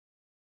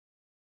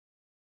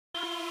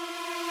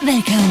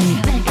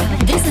Welcome.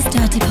 This is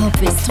Dirty Pop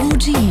with Drew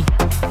G,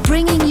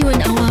 bringing you an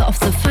hour of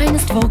the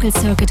finest vocal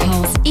circuit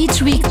house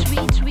each week.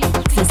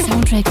 The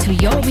soundtrack to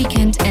your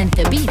weekend and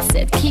the beats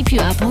that keep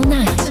you up all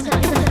night.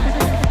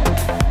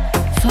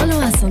 Follow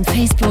us on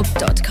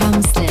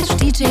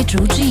facebook.com/DJ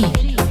Drew G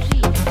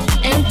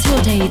and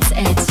tour dates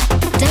at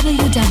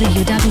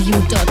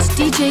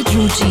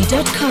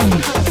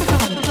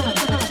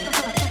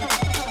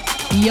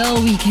www.djdrewg.com. Your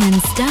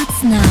weekend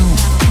starts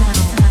now.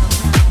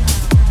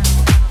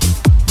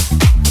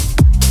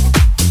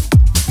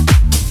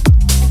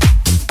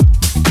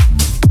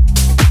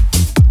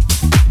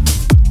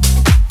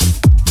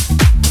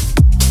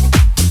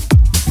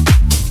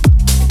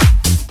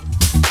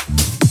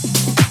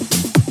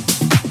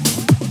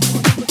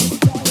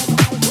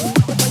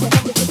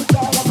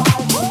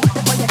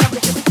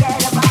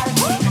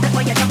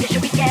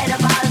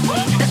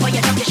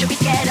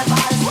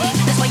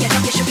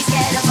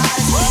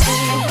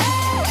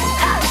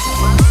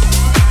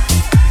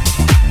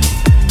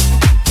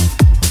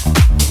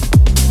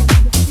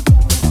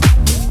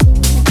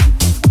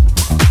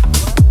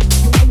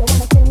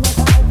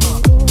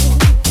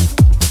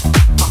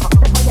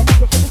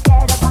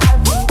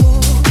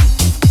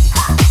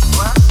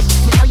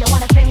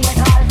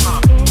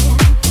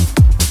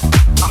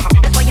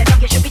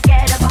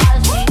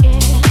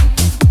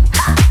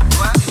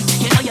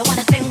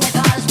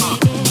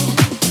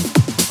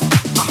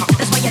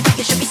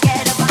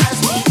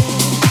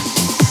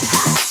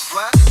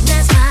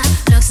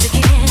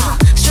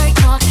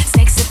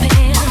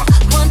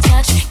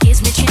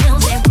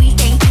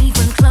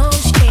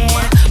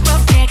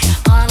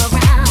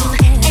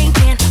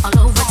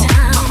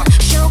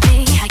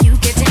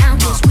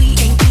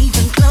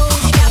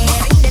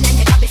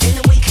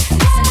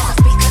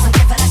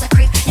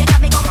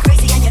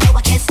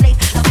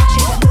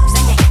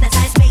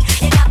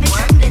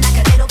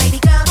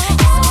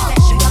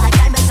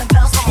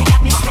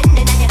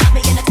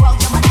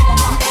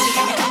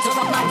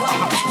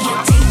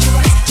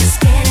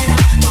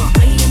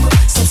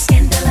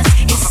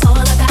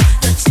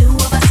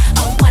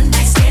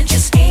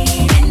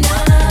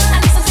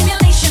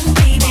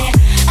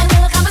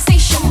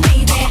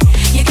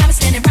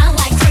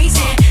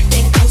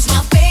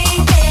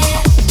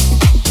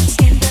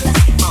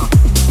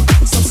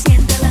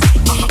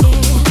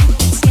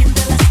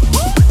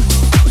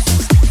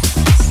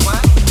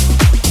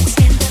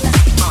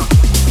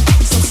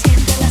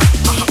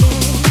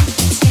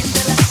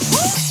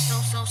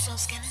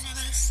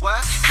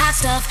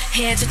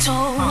 Head to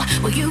toe,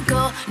 where you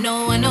go,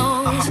 no one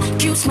knows.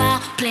 Cute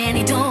smile,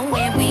 plenty dough,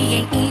 and we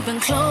ain't even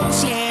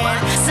close, yeah.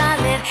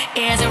 Solid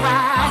as a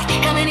rock,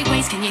 how many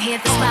ways can you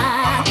hit the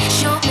spot?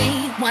 Show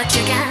me what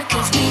you got,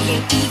 cause we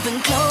ain't even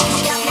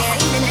close, yeah. You got me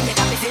feeling and you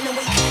got me feeling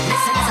weak.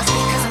 Listen as I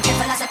speak, cause I'm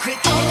careful as a creep.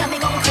 You got me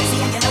going crazy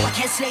and you know I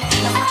can't sleep.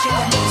 Now watch your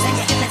moves and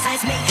you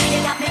hypnotize me.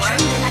 You got me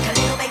trembling like a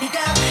little baby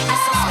girl.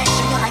 You're so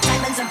special, you're like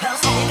diamonds and pearls.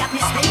 You got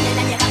me spinning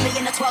and you got me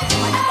in the 12. You're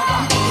my number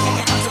one baby and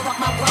you come to rock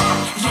my world.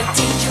 You're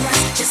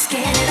dangerous, just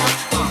get it up.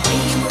 The way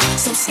you move,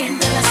 so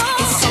scandalous.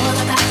 It's all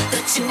about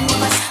the two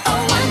of us. A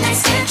one night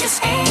stand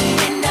just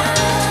ain't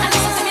enough. I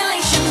need some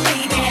stimulation,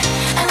 baby.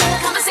 A little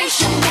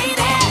conversation,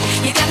 baby.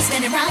 You got me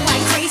spinning around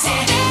like crazy.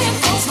 There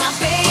goes my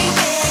baby.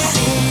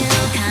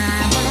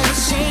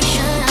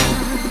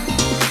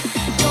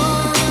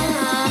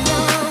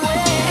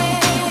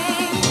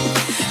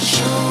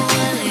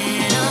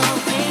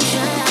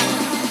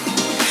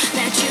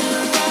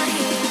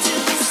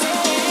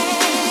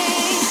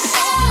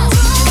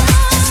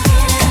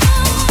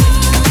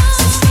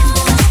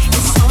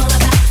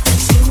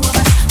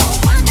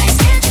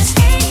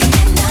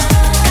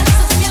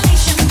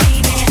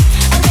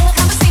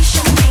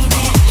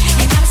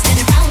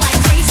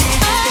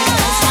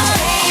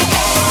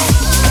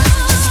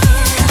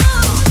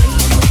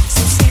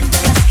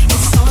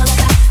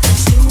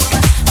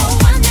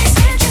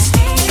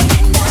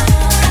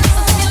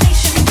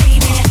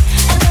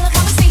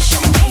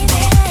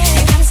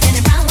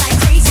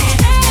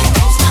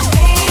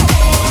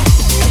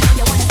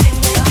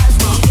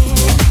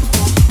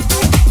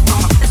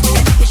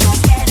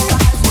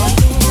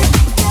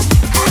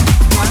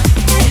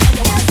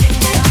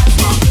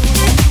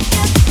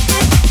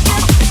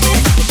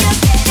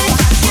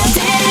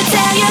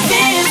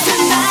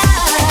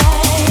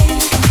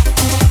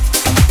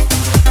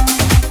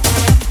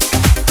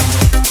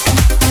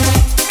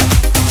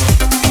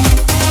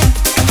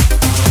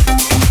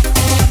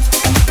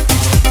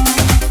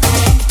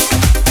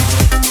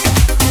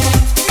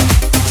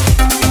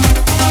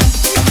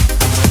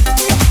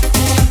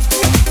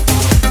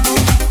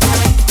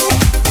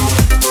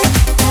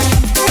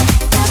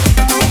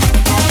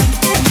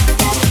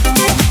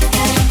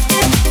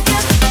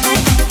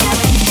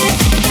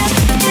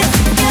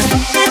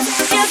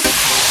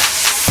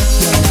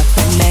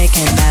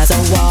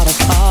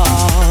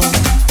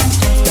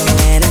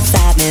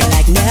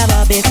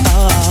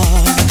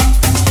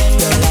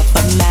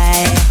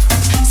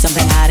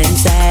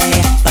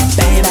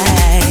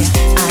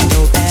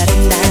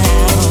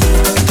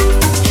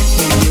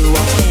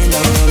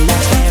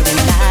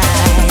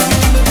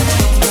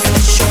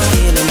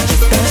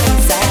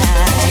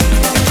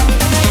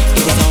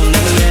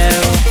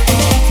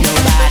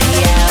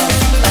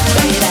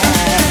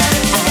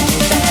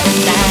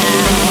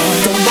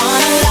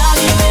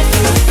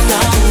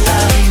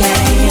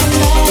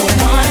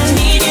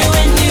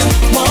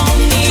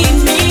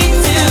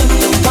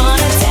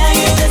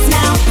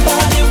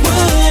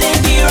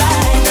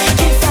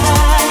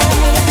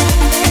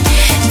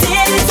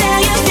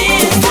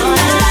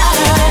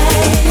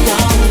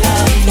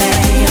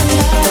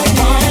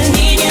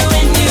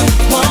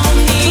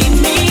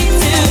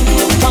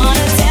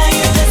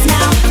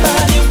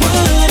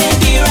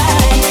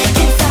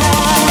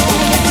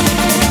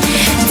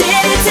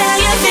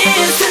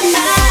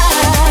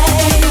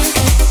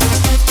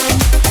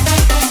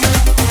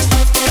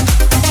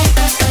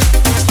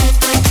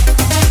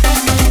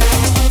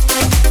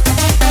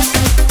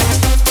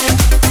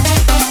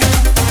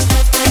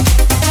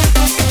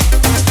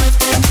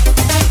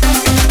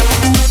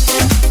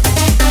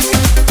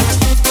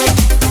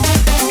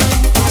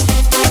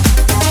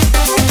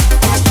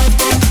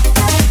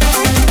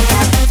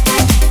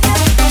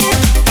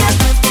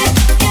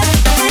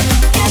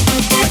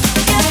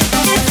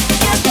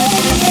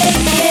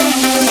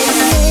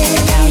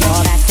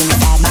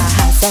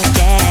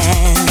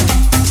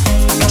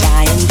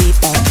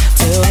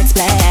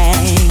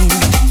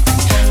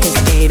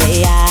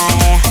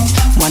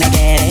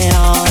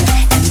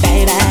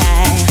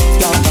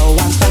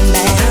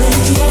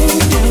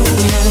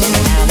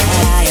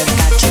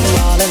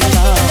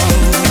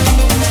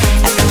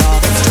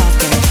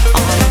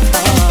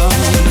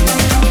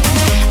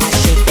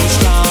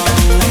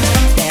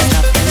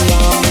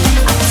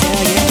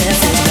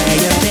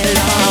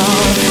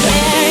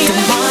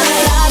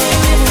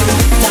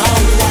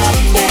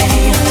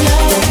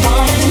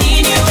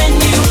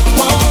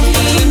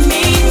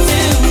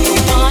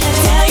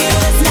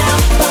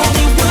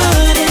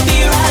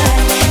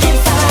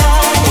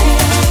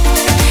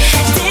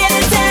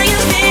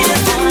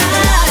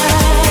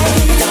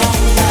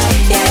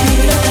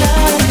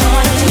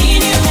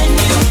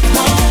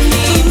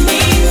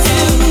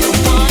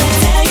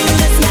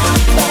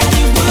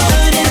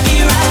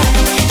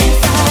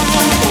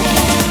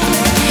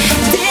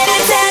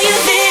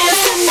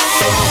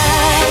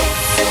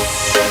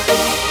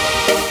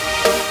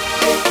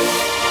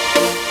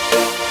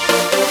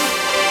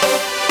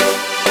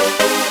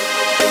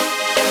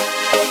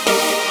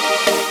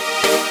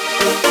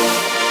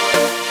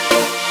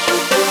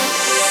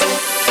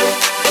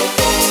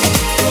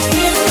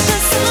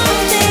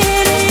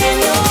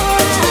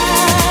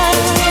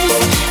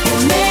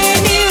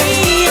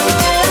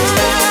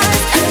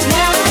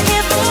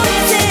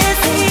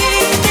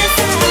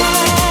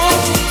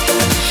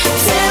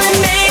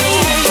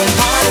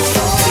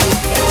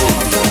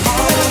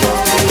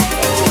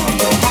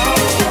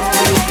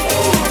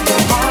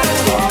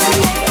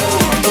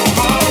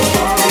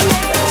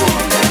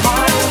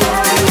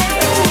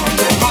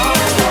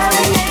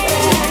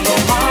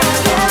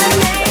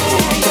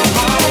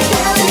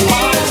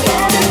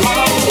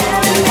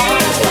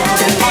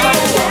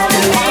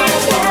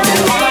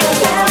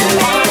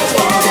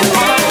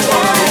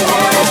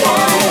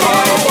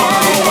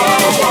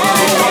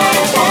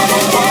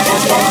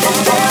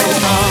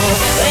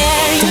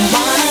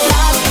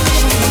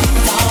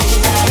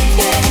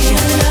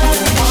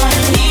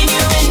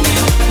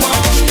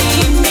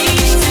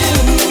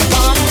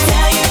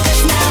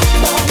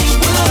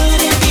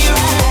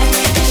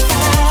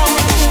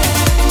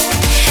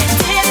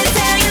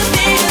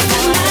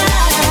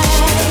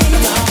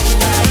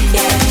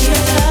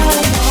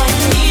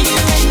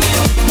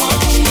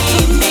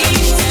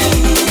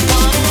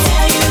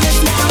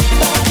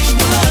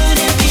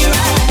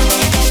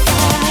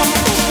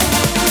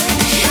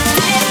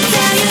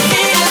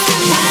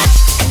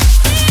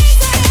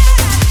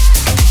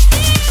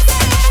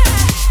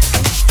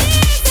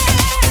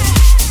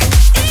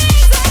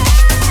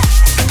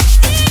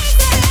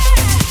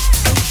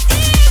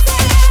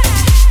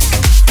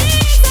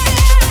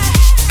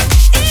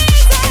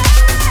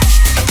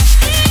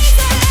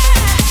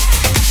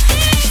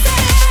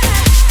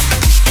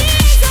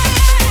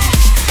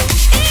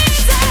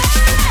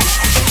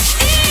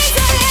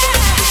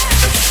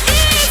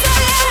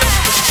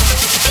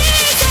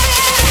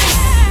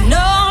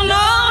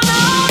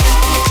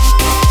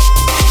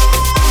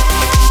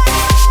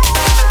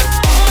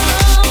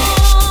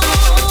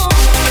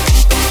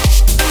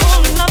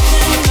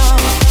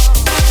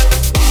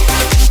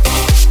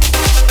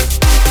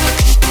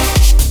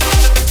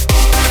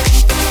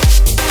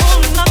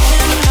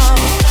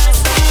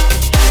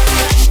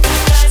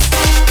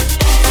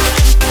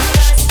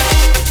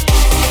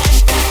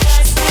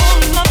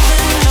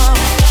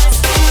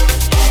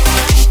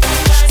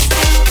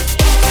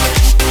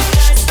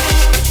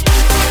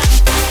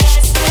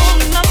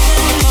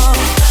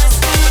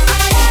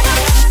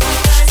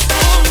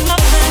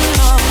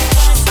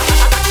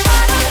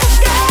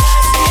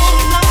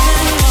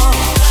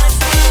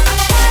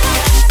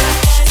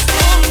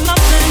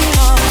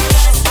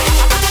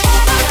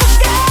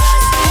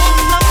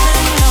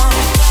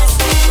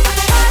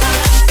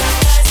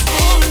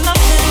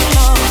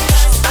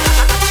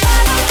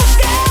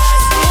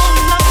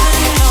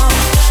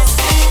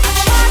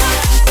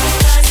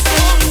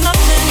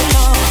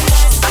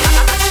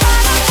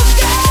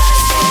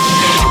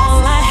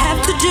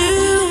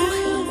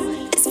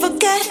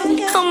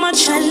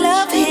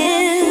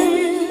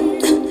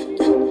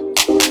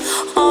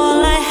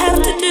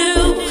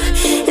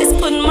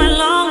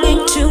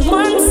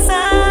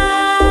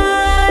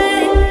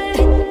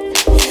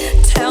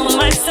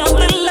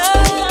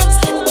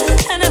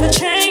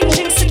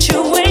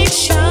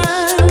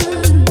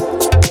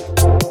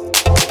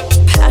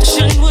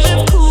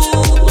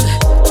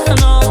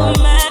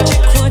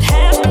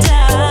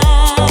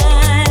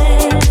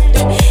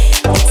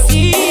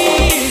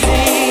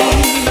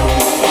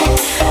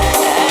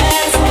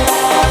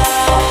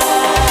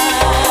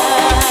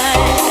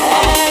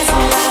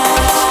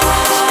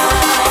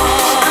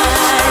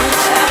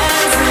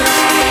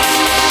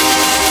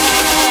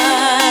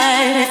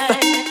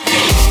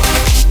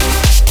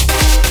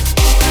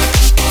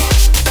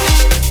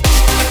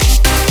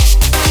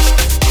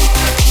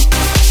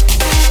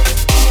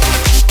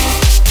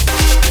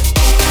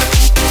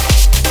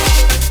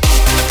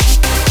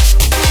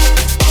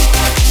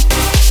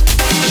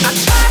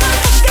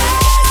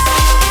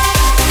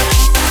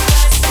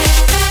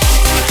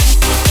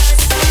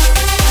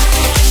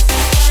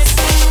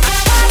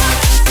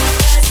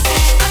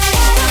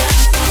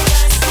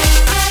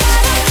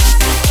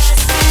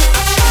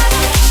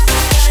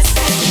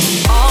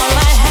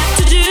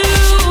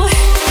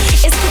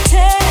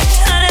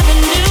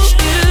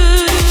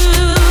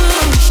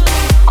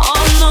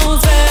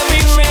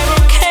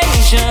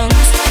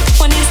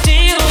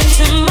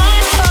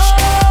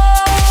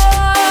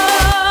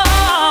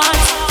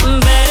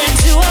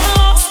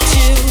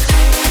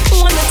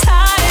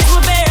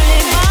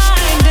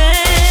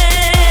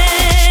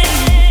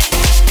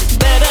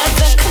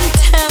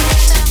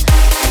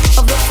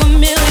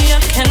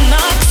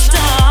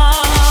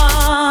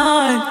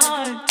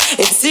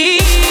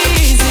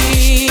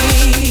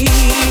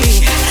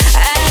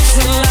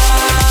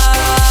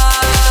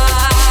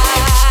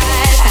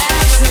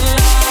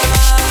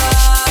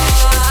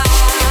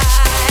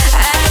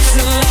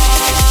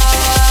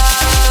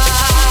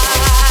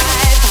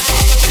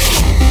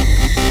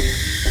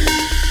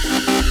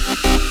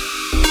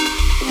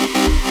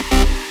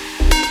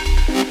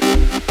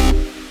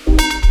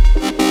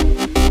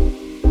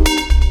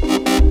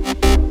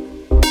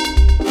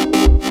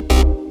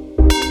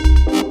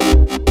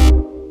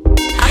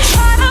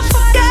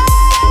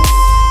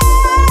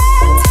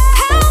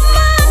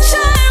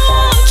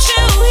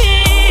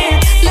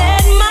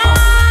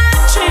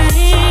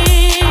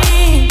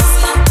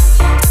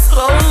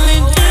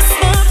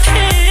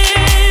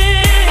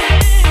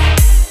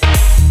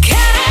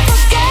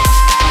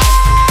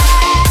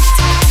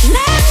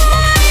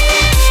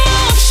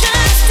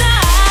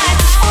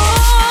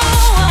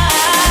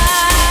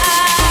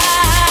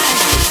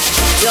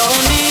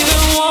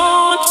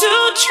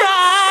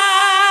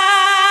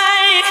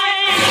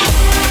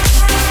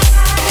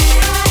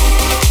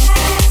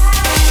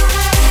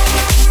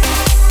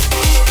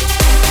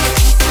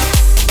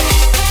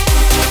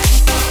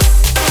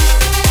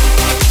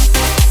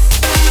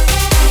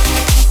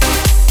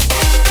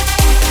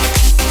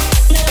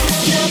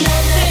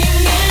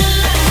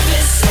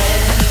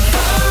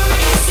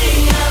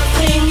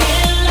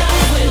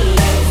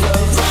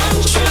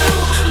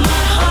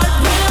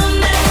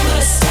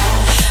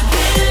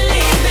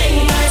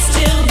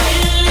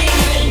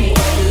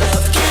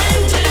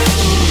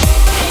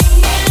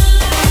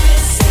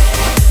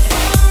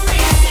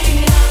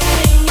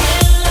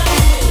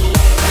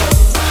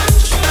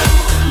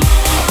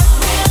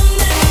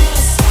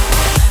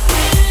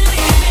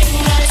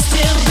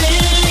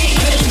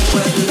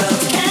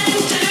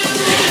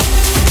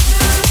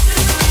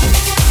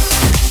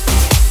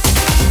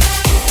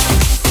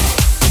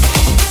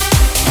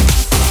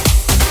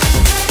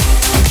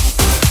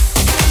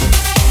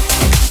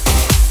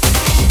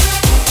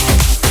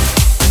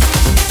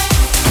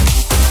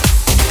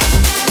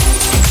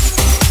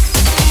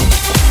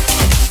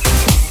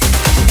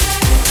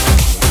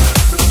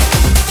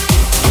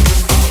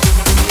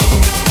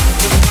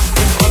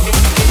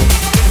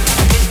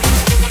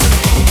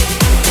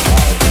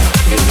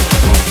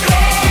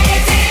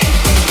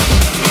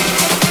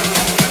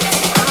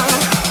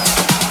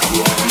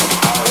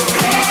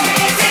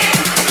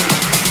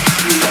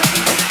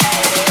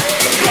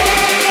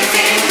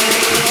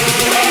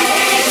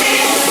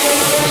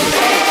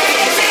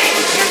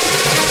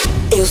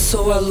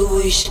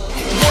 luz.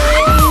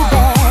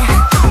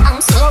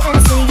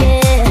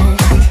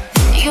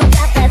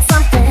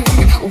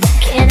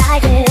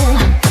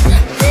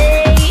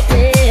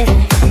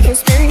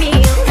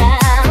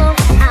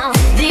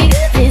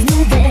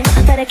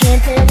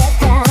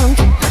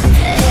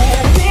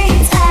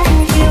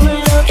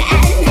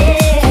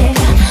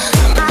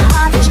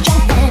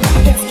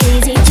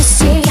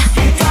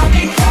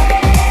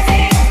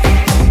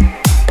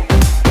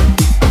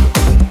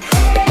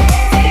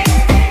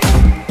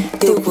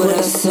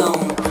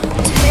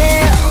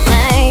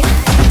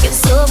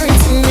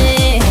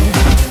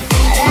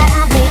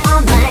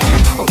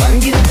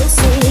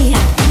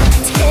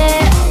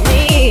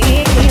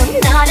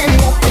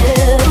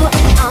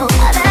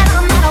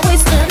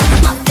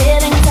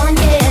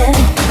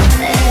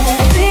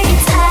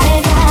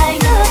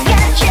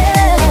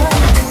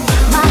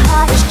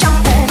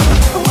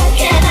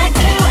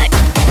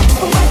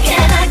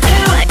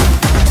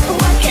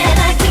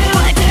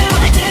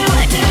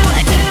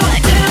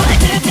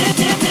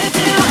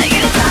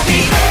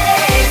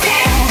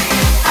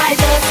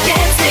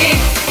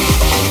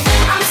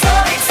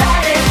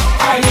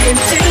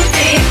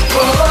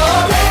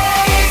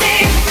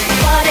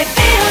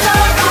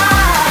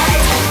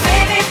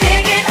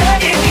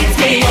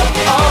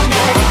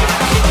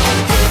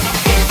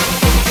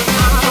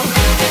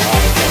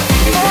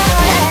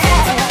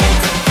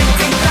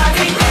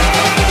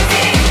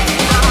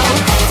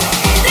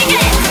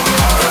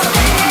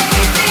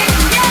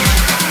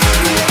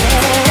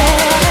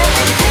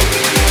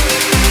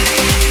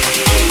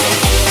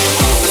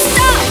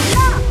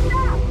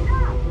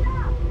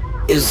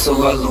 Eu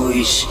sou a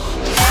luz.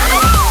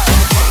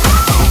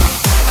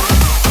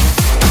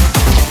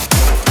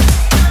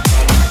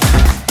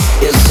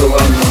 Eu sou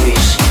a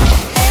luz.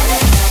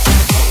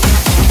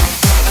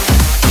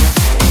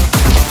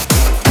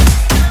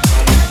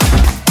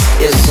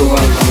 Eu sou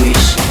a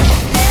luz.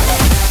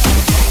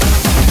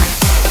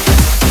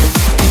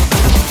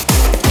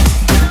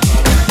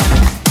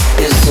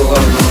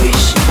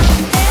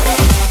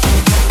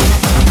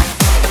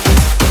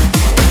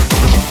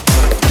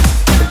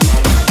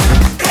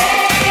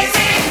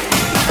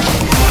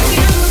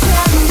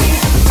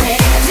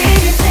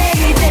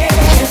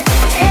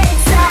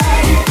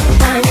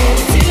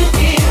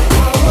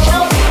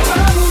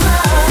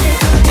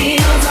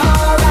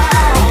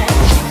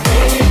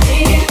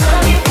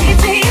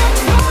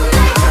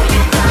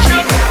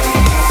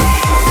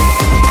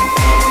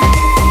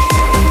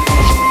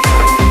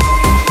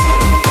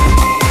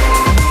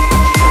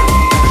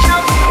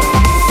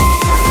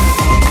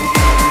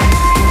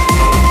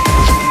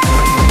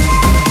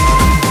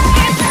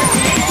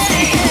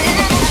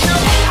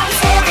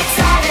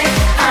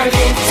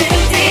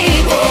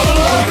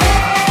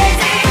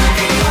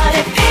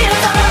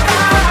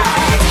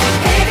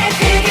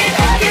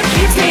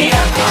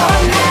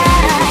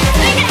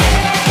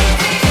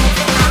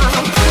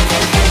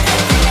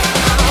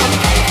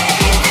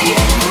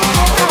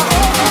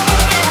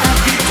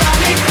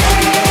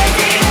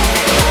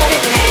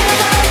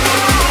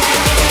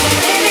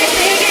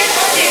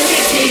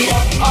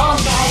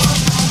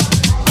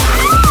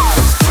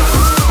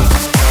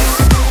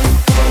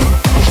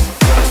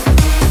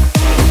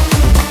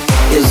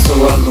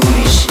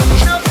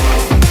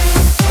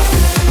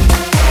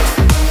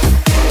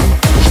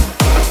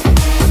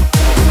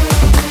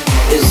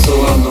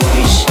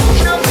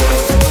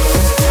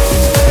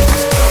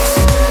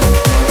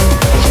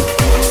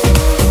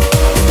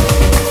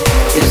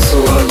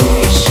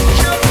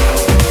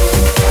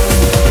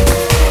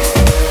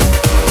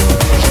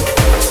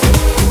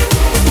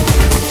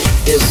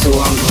 Eu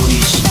sou a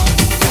luz.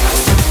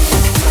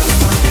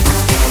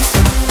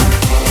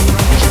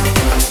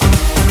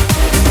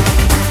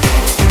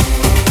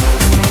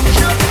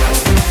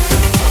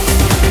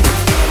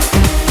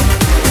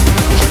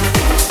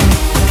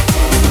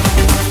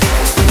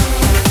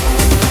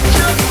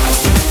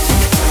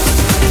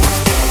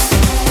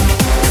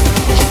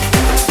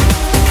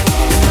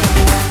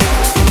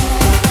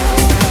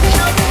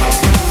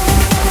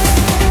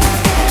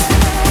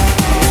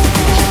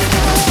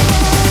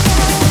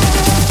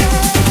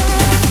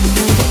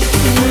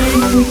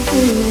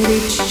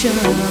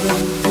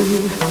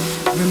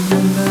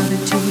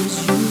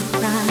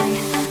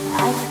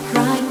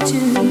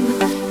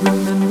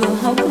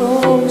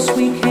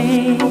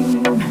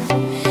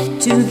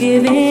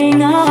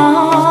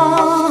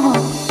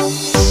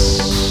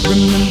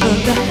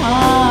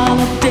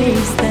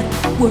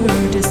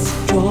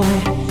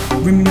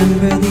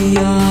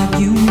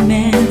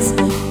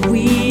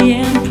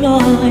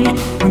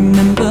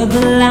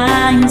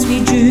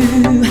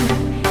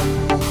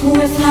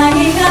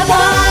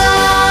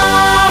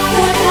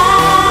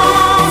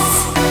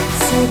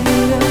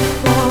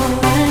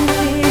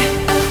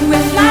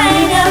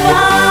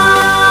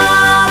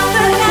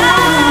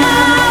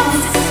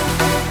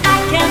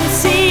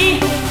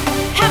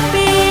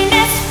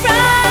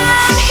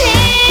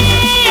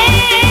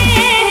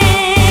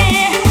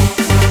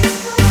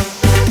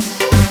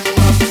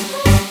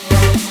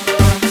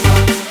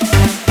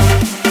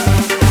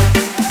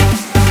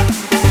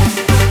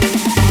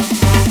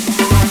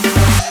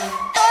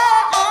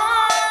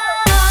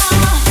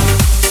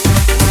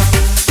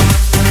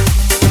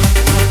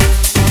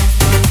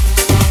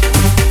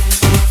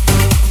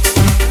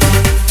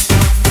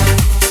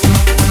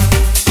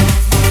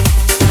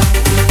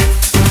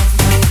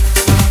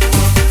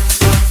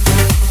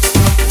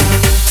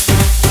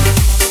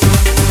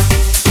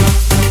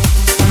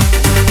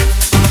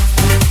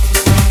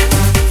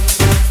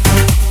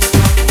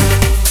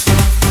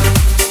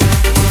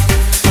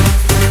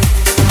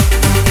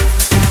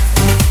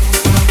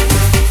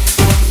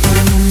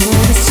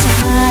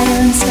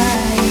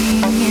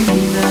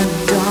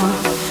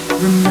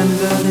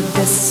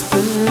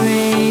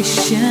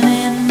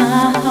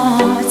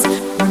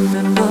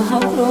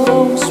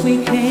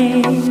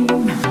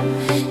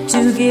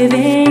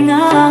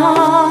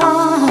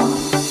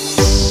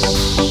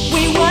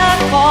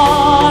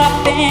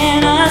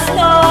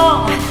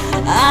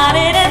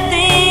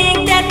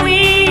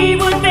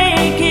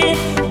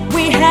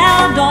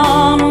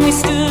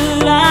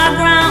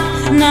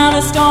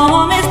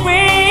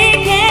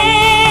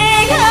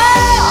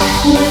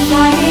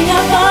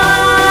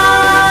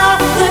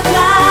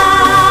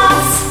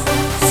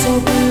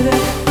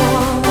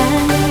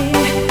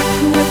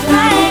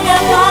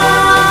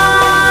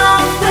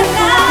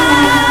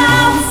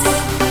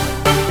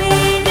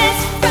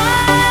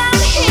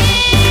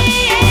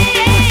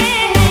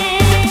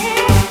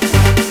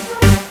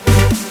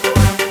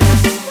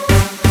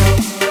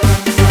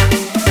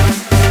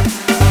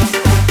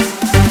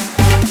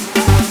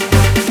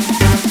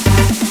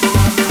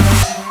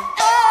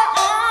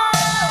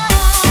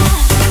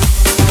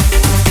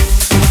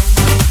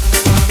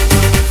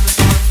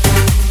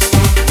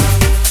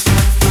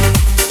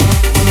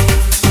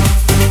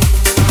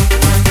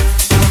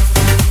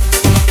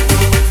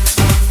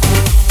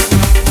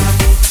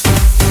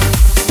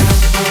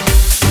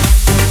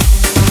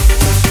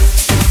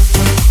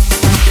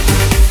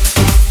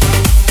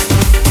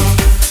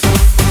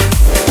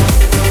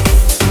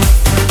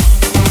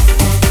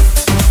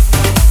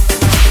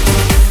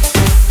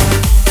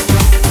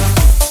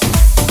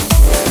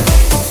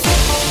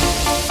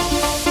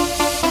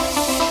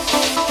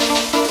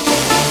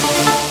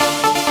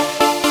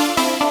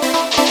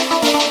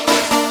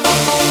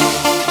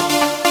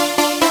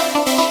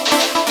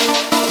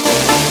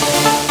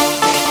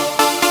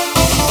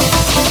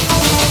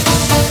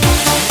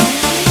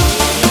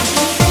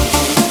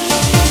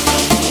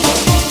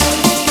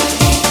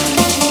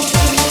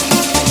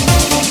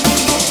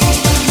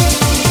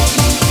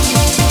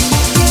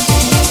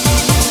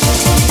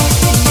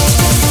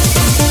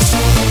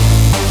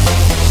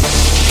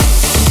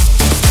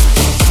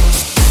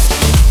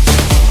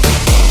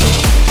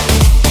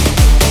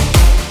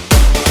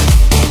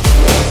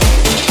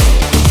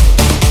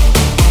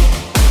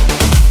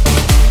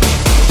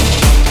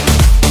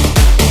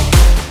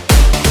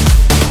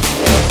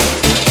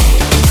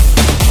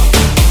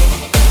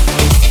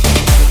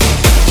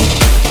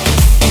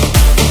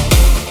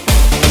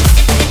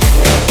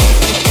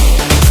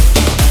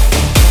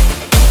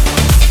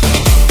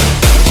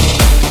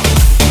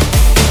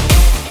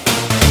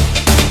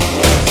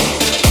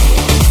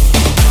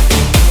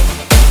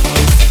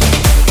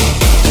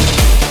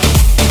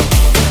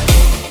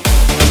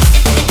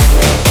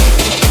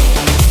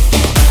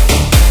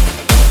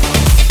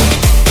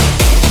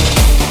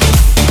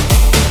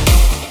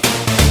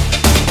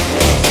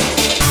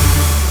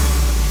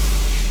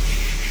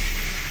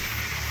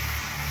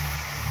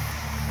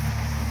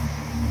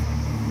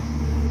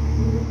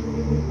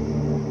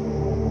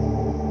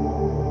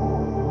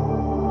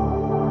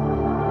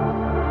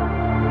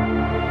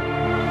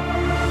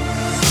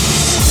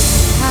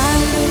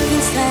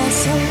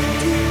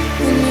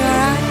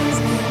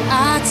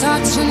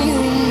 pushing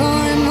you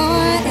more and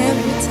more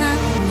every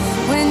time.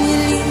 When you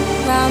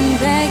leave, I'm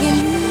begging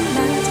you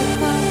not to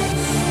go.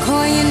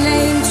 Call your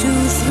name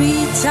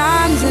 2-3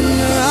 times in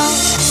a row.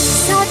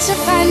 Such a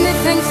funny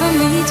thing for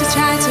me to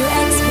try to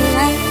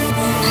explain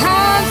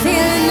how I'm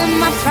feeling, and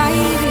my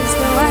pride is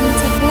the one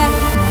to blame.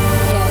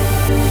 Yeah,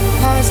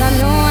 'cause I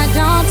know I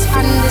don't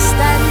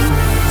understand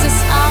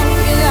just how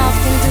your love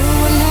can do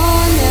what no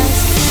one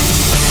else can.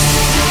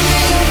 Got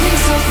me looking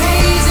so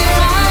crazy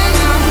right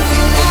now,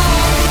 you know.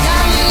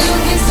 Got me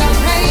looking so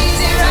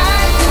crazy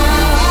right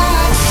now.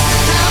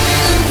 Got me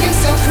looking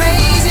so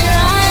crazy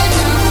right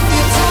now,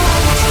 you talk.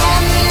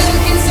 Got me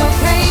looking so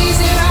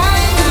crazy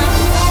right now.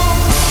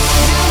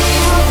 Got me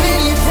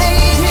hoping you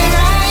save me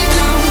right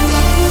now.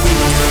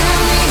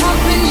 Got me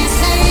hoping you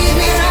save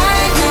me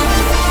right now.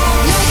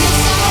 Looking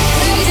so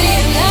crazy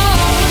in love.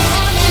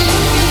 Got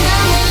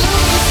me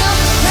looking so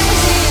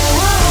crazy in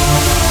love.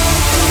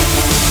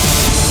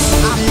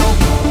 I'm no,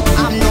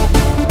 I'm no,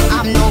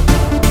 I'm no,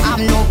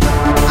 I'm no,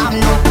 I'm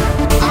no,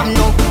 I'm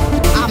no,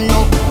 I'm no,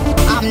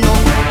 I'm no, I'm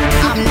no,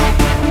 I'm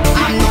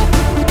no,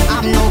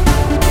 I'm no, I'm no, I'm no, I'm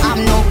no,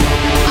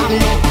 I'm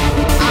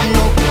no,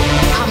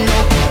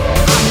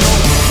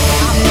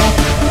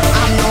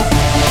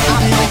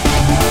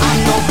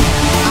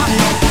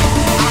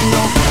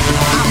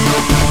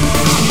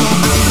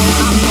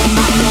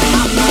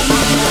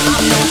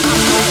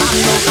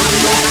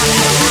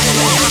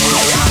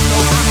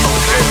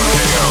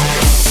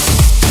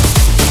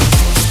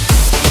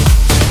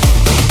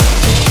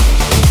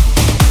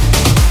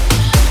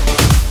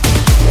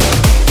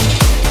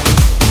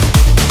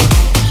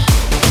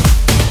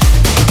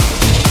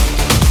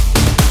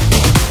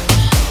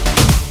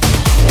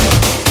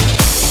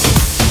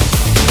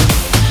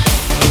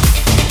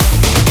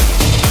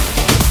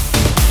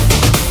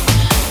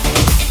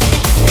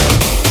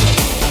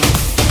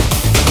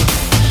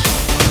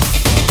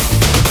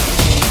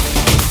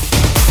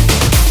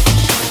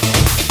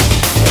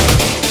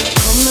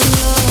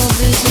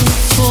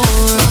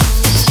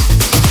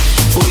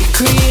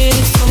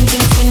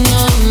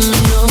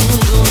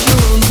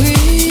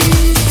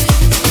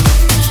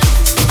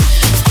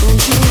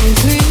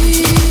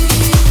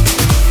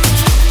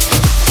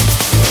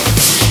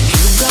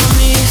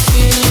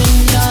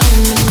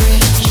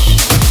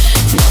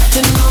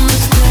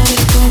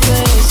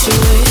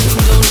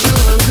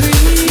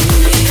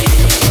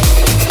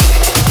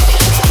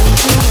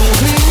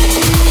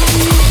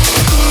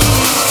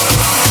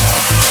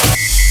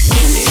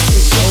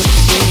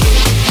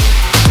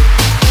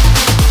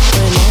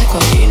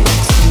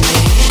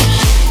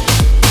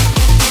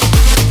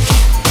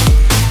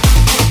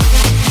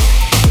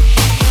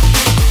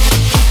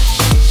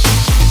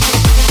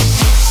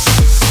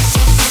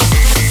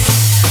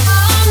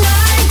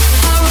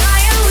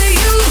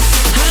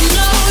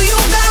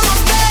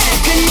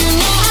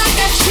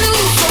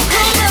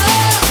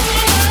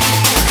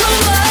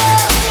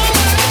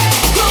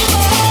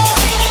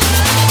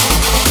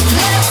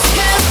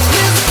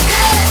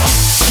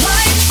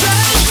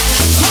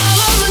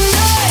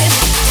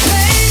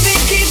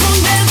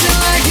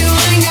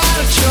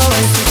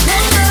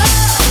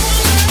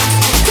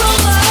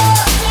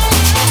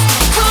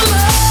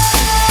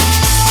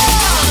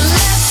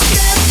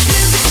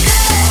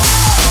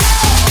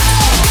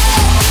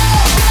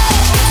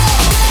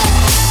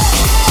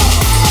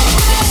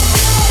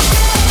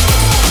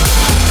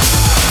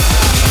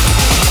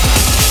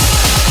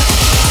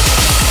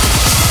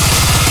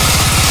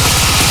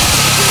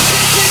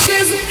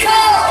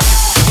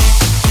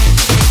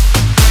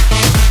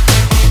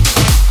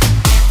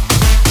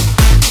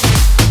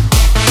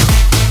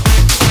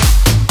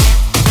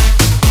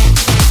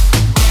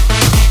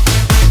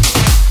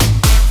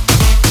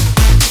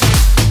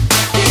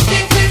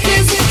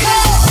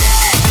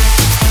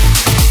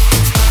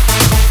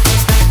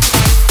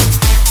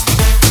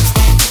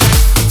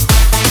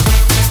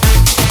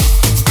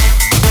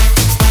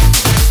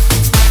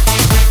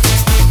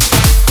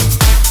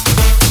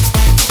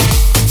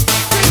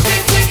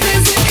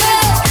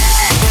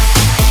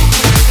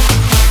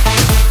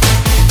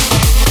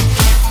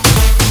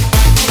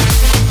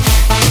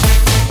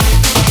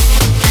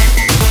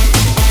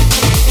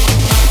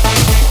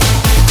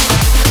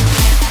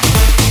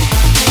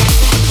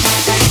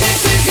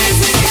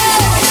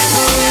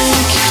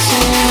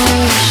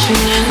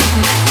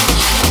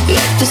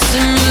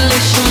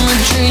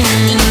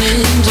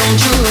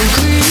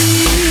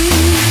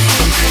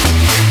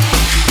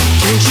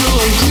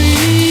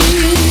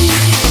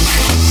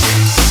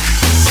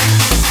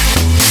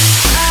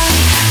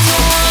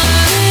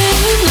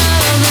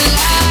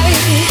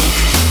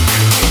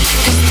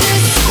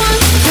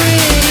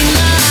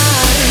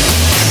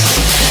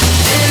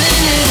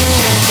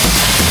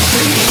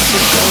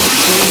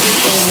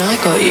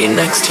 got you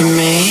next to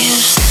me.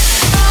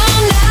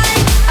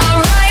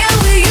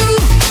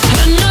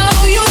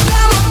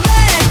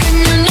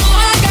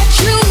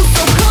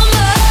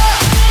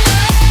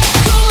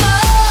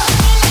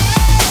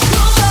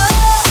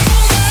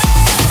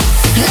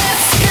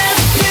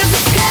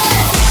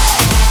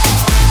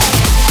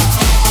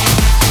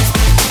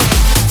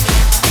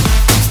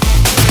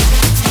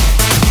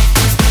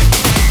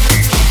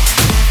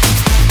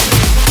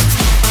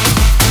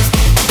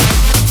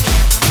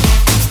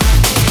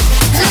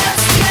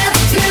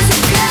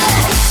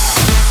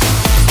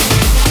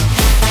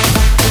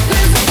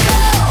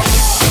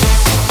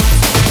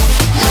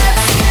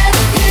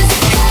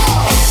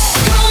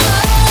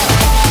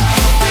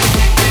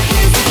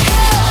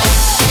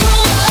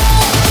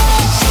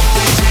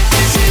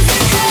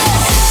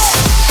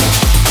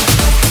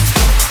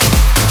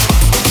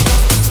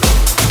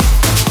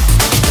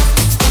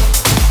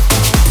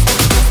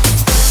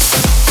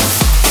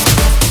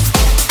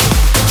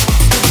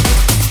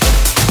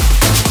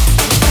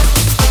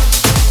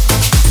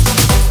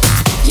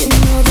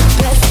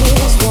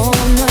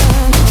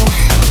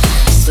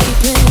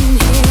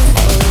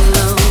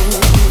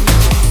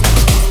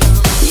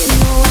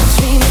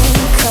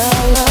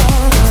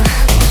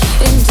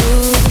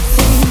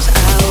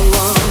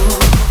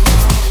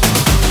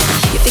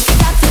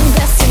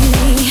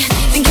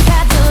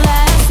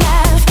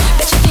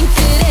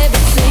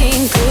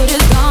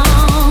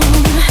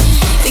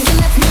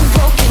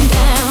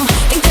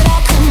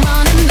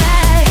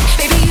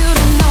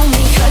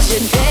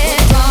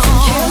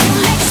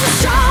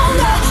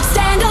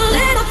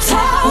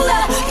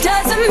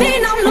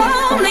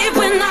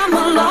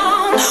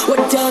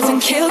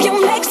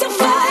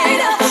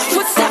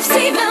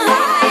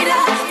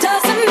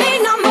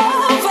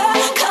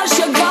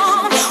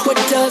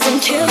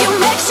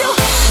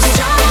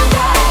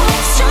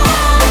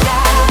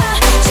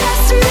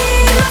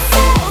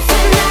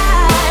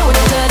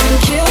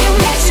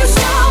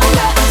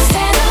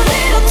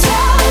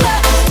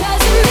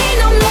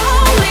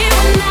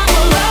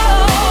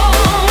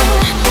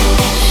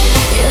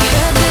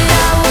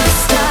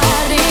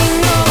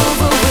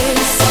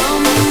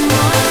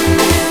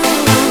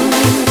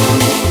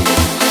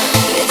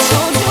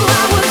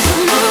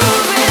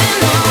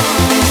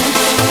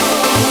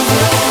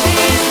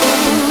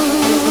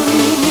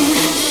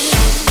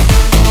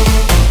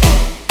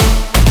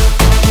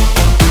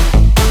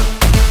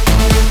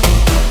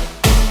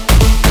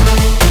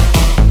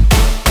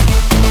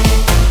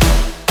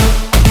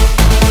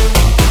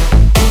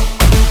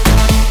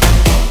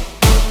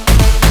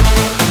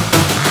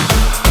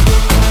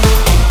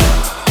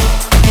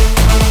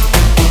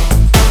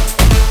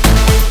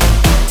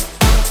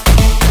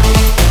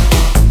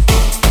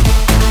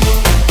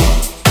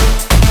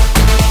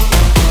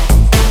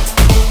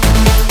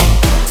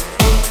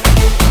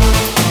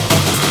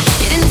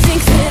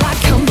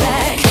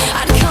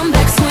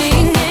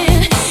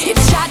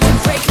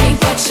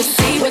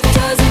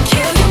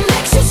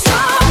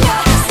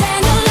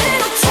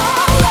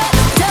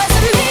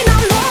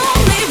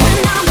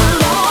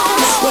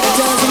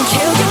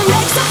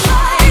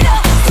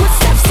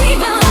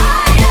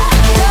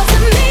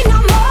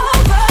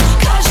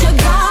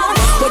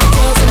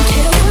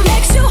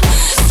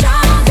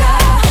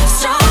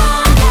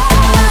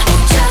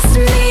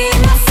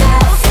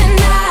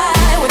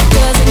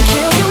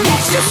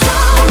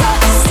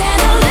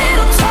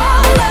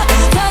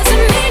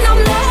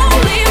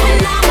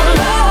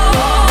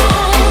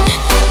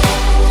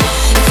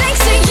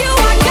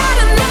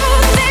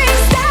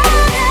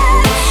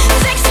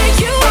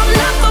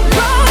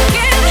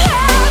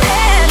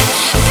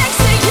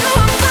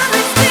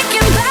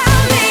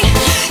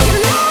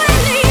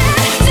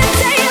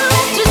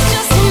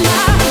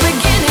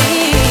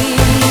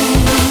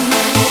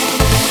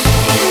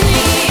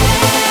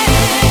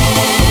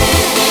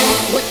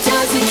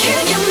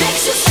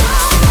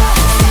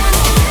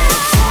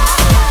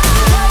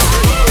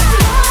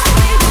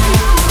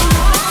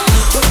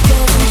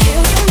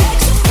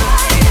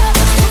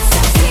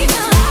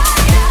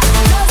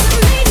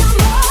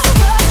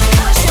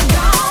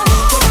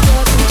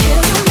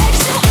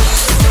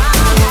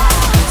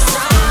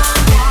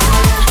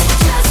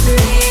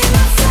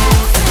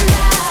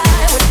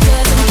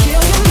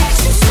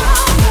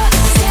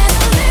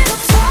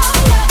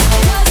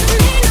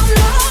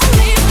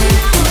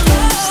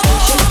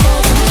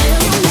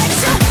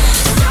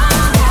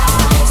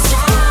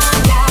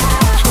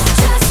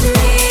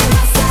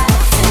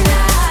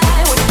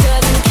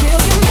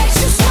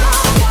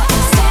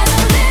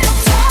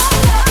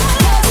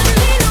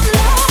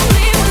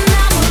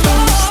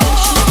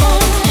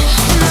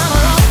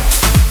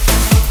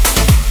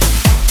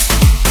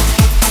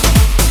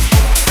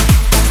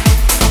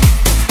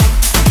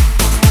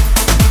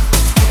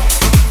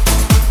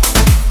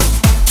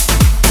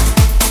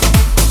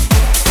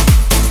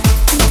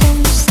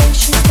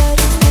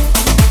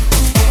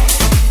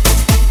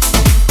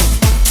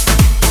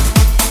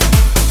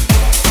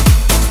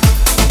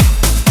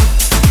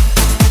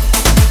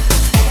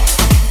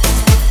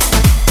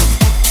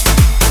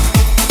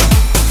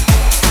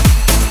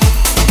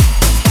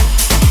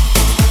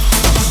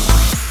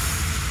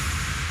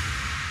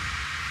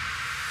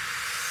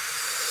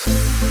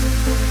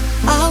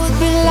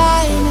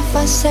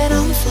 I said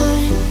I'm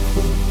fine.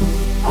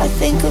 I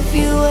think of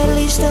you at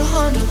least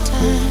 100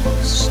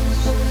 times.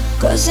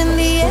 'Cause in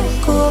the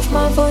echo of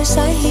my voice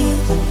I hear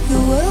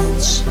your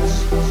words,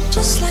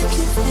 just like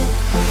you did.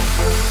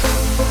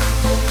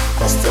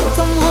 I still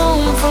come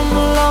home from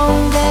a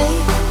long day.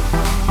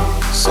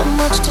 So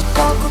much to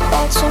talk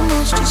about, so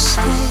much to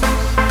say.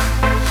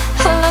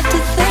 I love to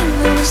think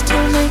that we're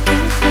still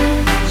making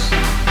plans,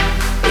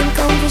 in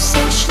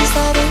conversations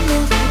that will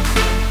never,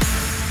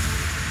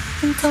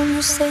 in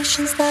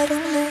conversations that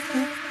will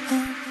never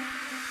end.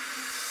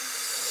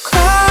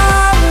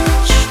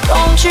 Courage,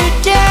 don't you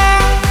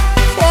dare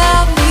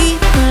tell me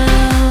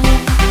now.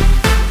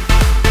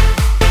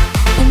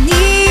 I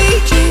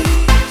need you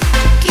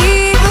to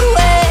keep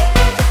away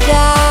the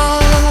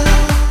doubt.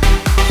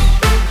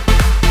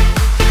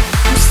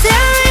 I'm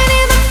staring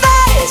in the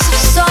face of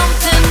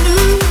something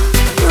new.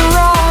 You're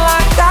all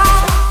I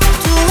got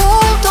to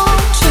hold on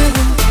to.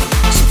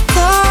 So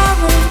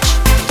courage,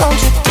 don't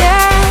you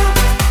dare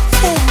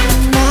tell me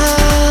now.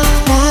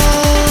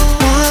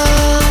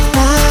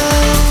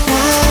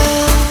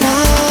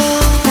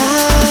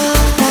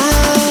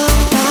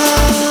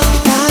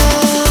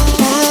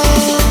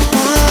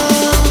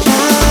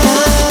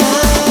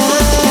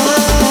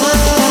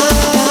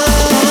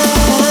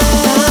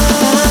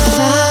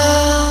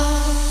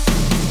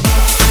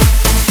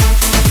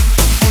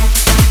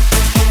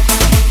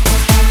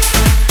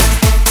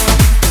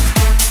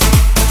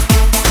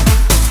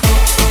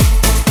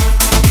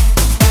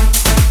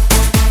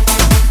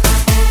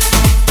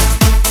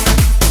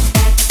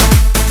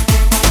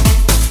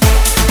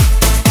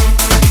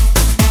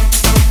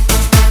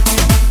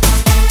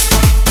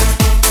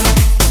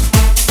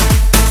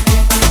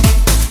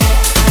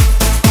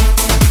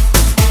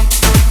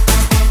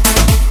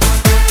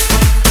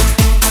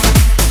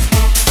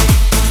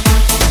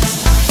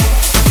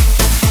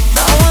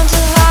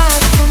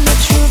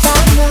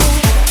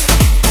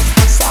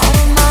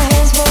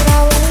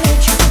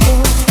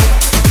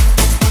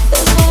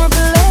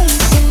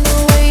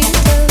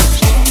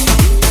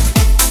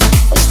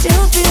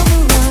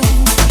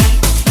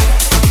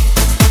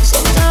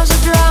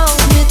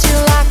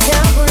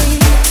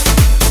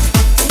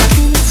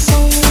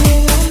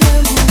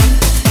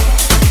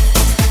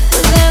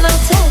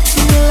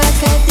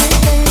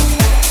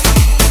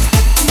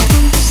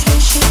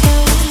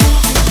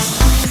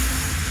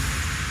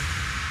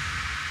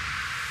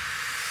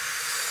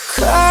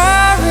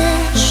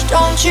 Courage,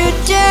 don't you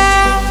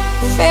dare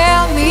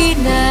fail me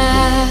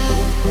now.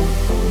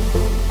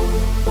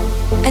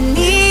 I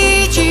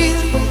need you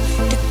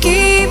to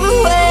keep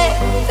away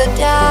the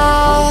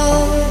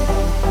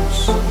doubts.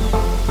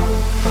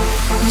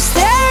 I'm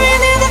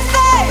staring in the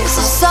face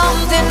of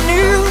something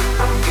new.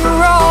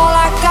 You're all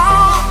I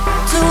got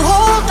to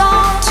hold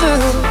on to.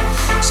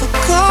 So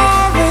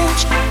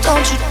courage,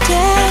 don't you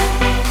dare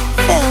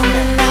fail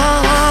me now.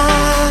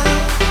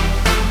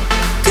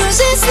 'Cause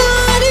it's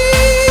not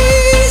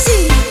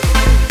easy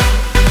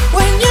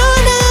when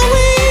you're not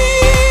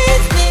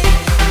with me.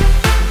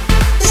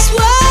 It's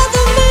where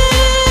the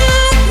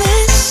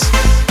madness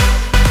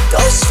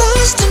goes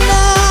faster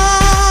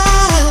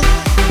now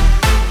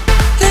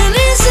than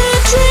is a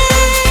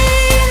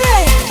train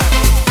wreck.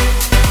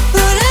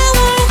 But I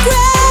won't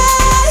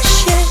crash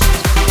it,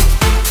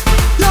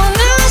 long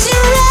as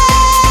your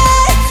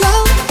echo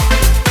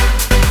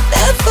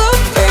never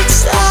breaks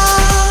down.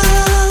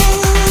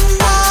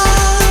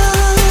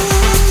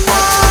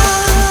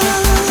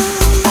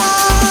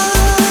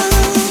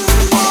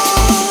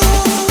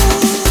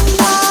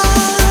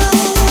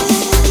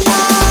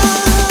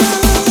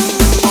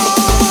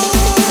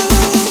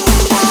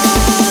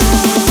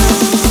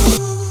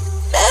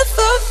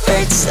 Never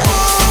breaks down.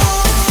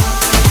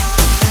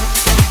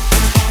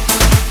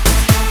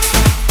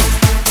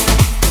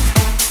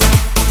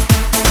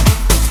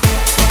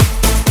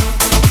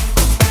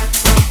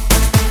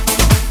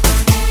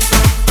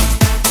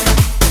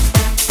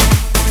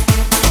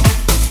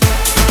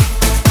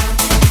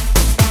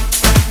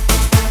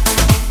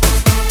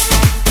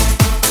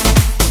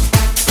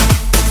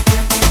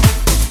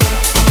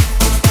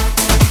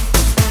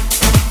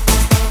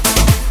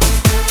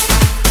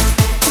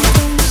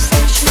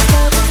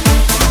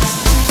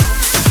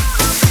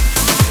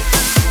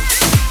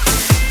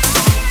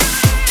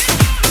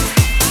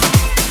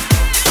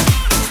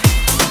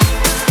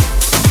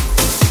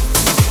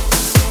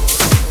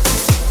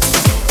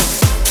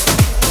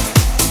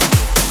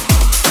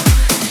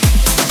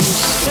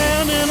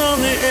 Standing on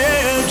the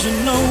edge of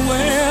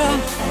nowhere,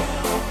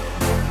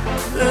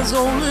 there's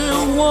only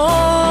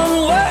one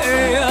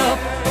way up,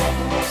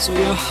 so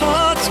your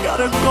heart's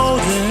gotta go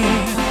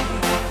there.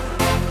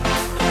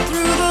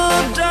 Through the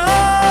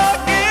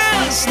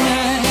darkest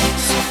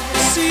nights,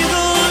 see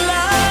the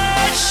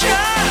light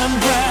shine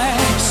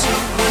bright.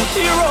 The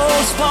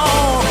heroes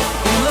fall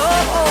in the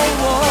whole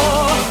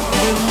war,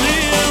 they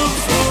live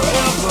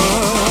forever.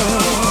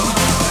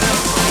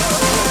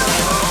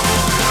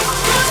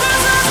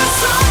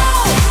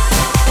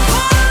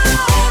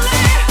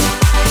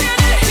 Can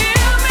you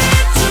hear me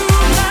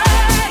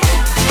tonight?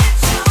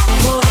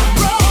 For the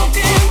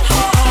broken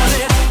hearted.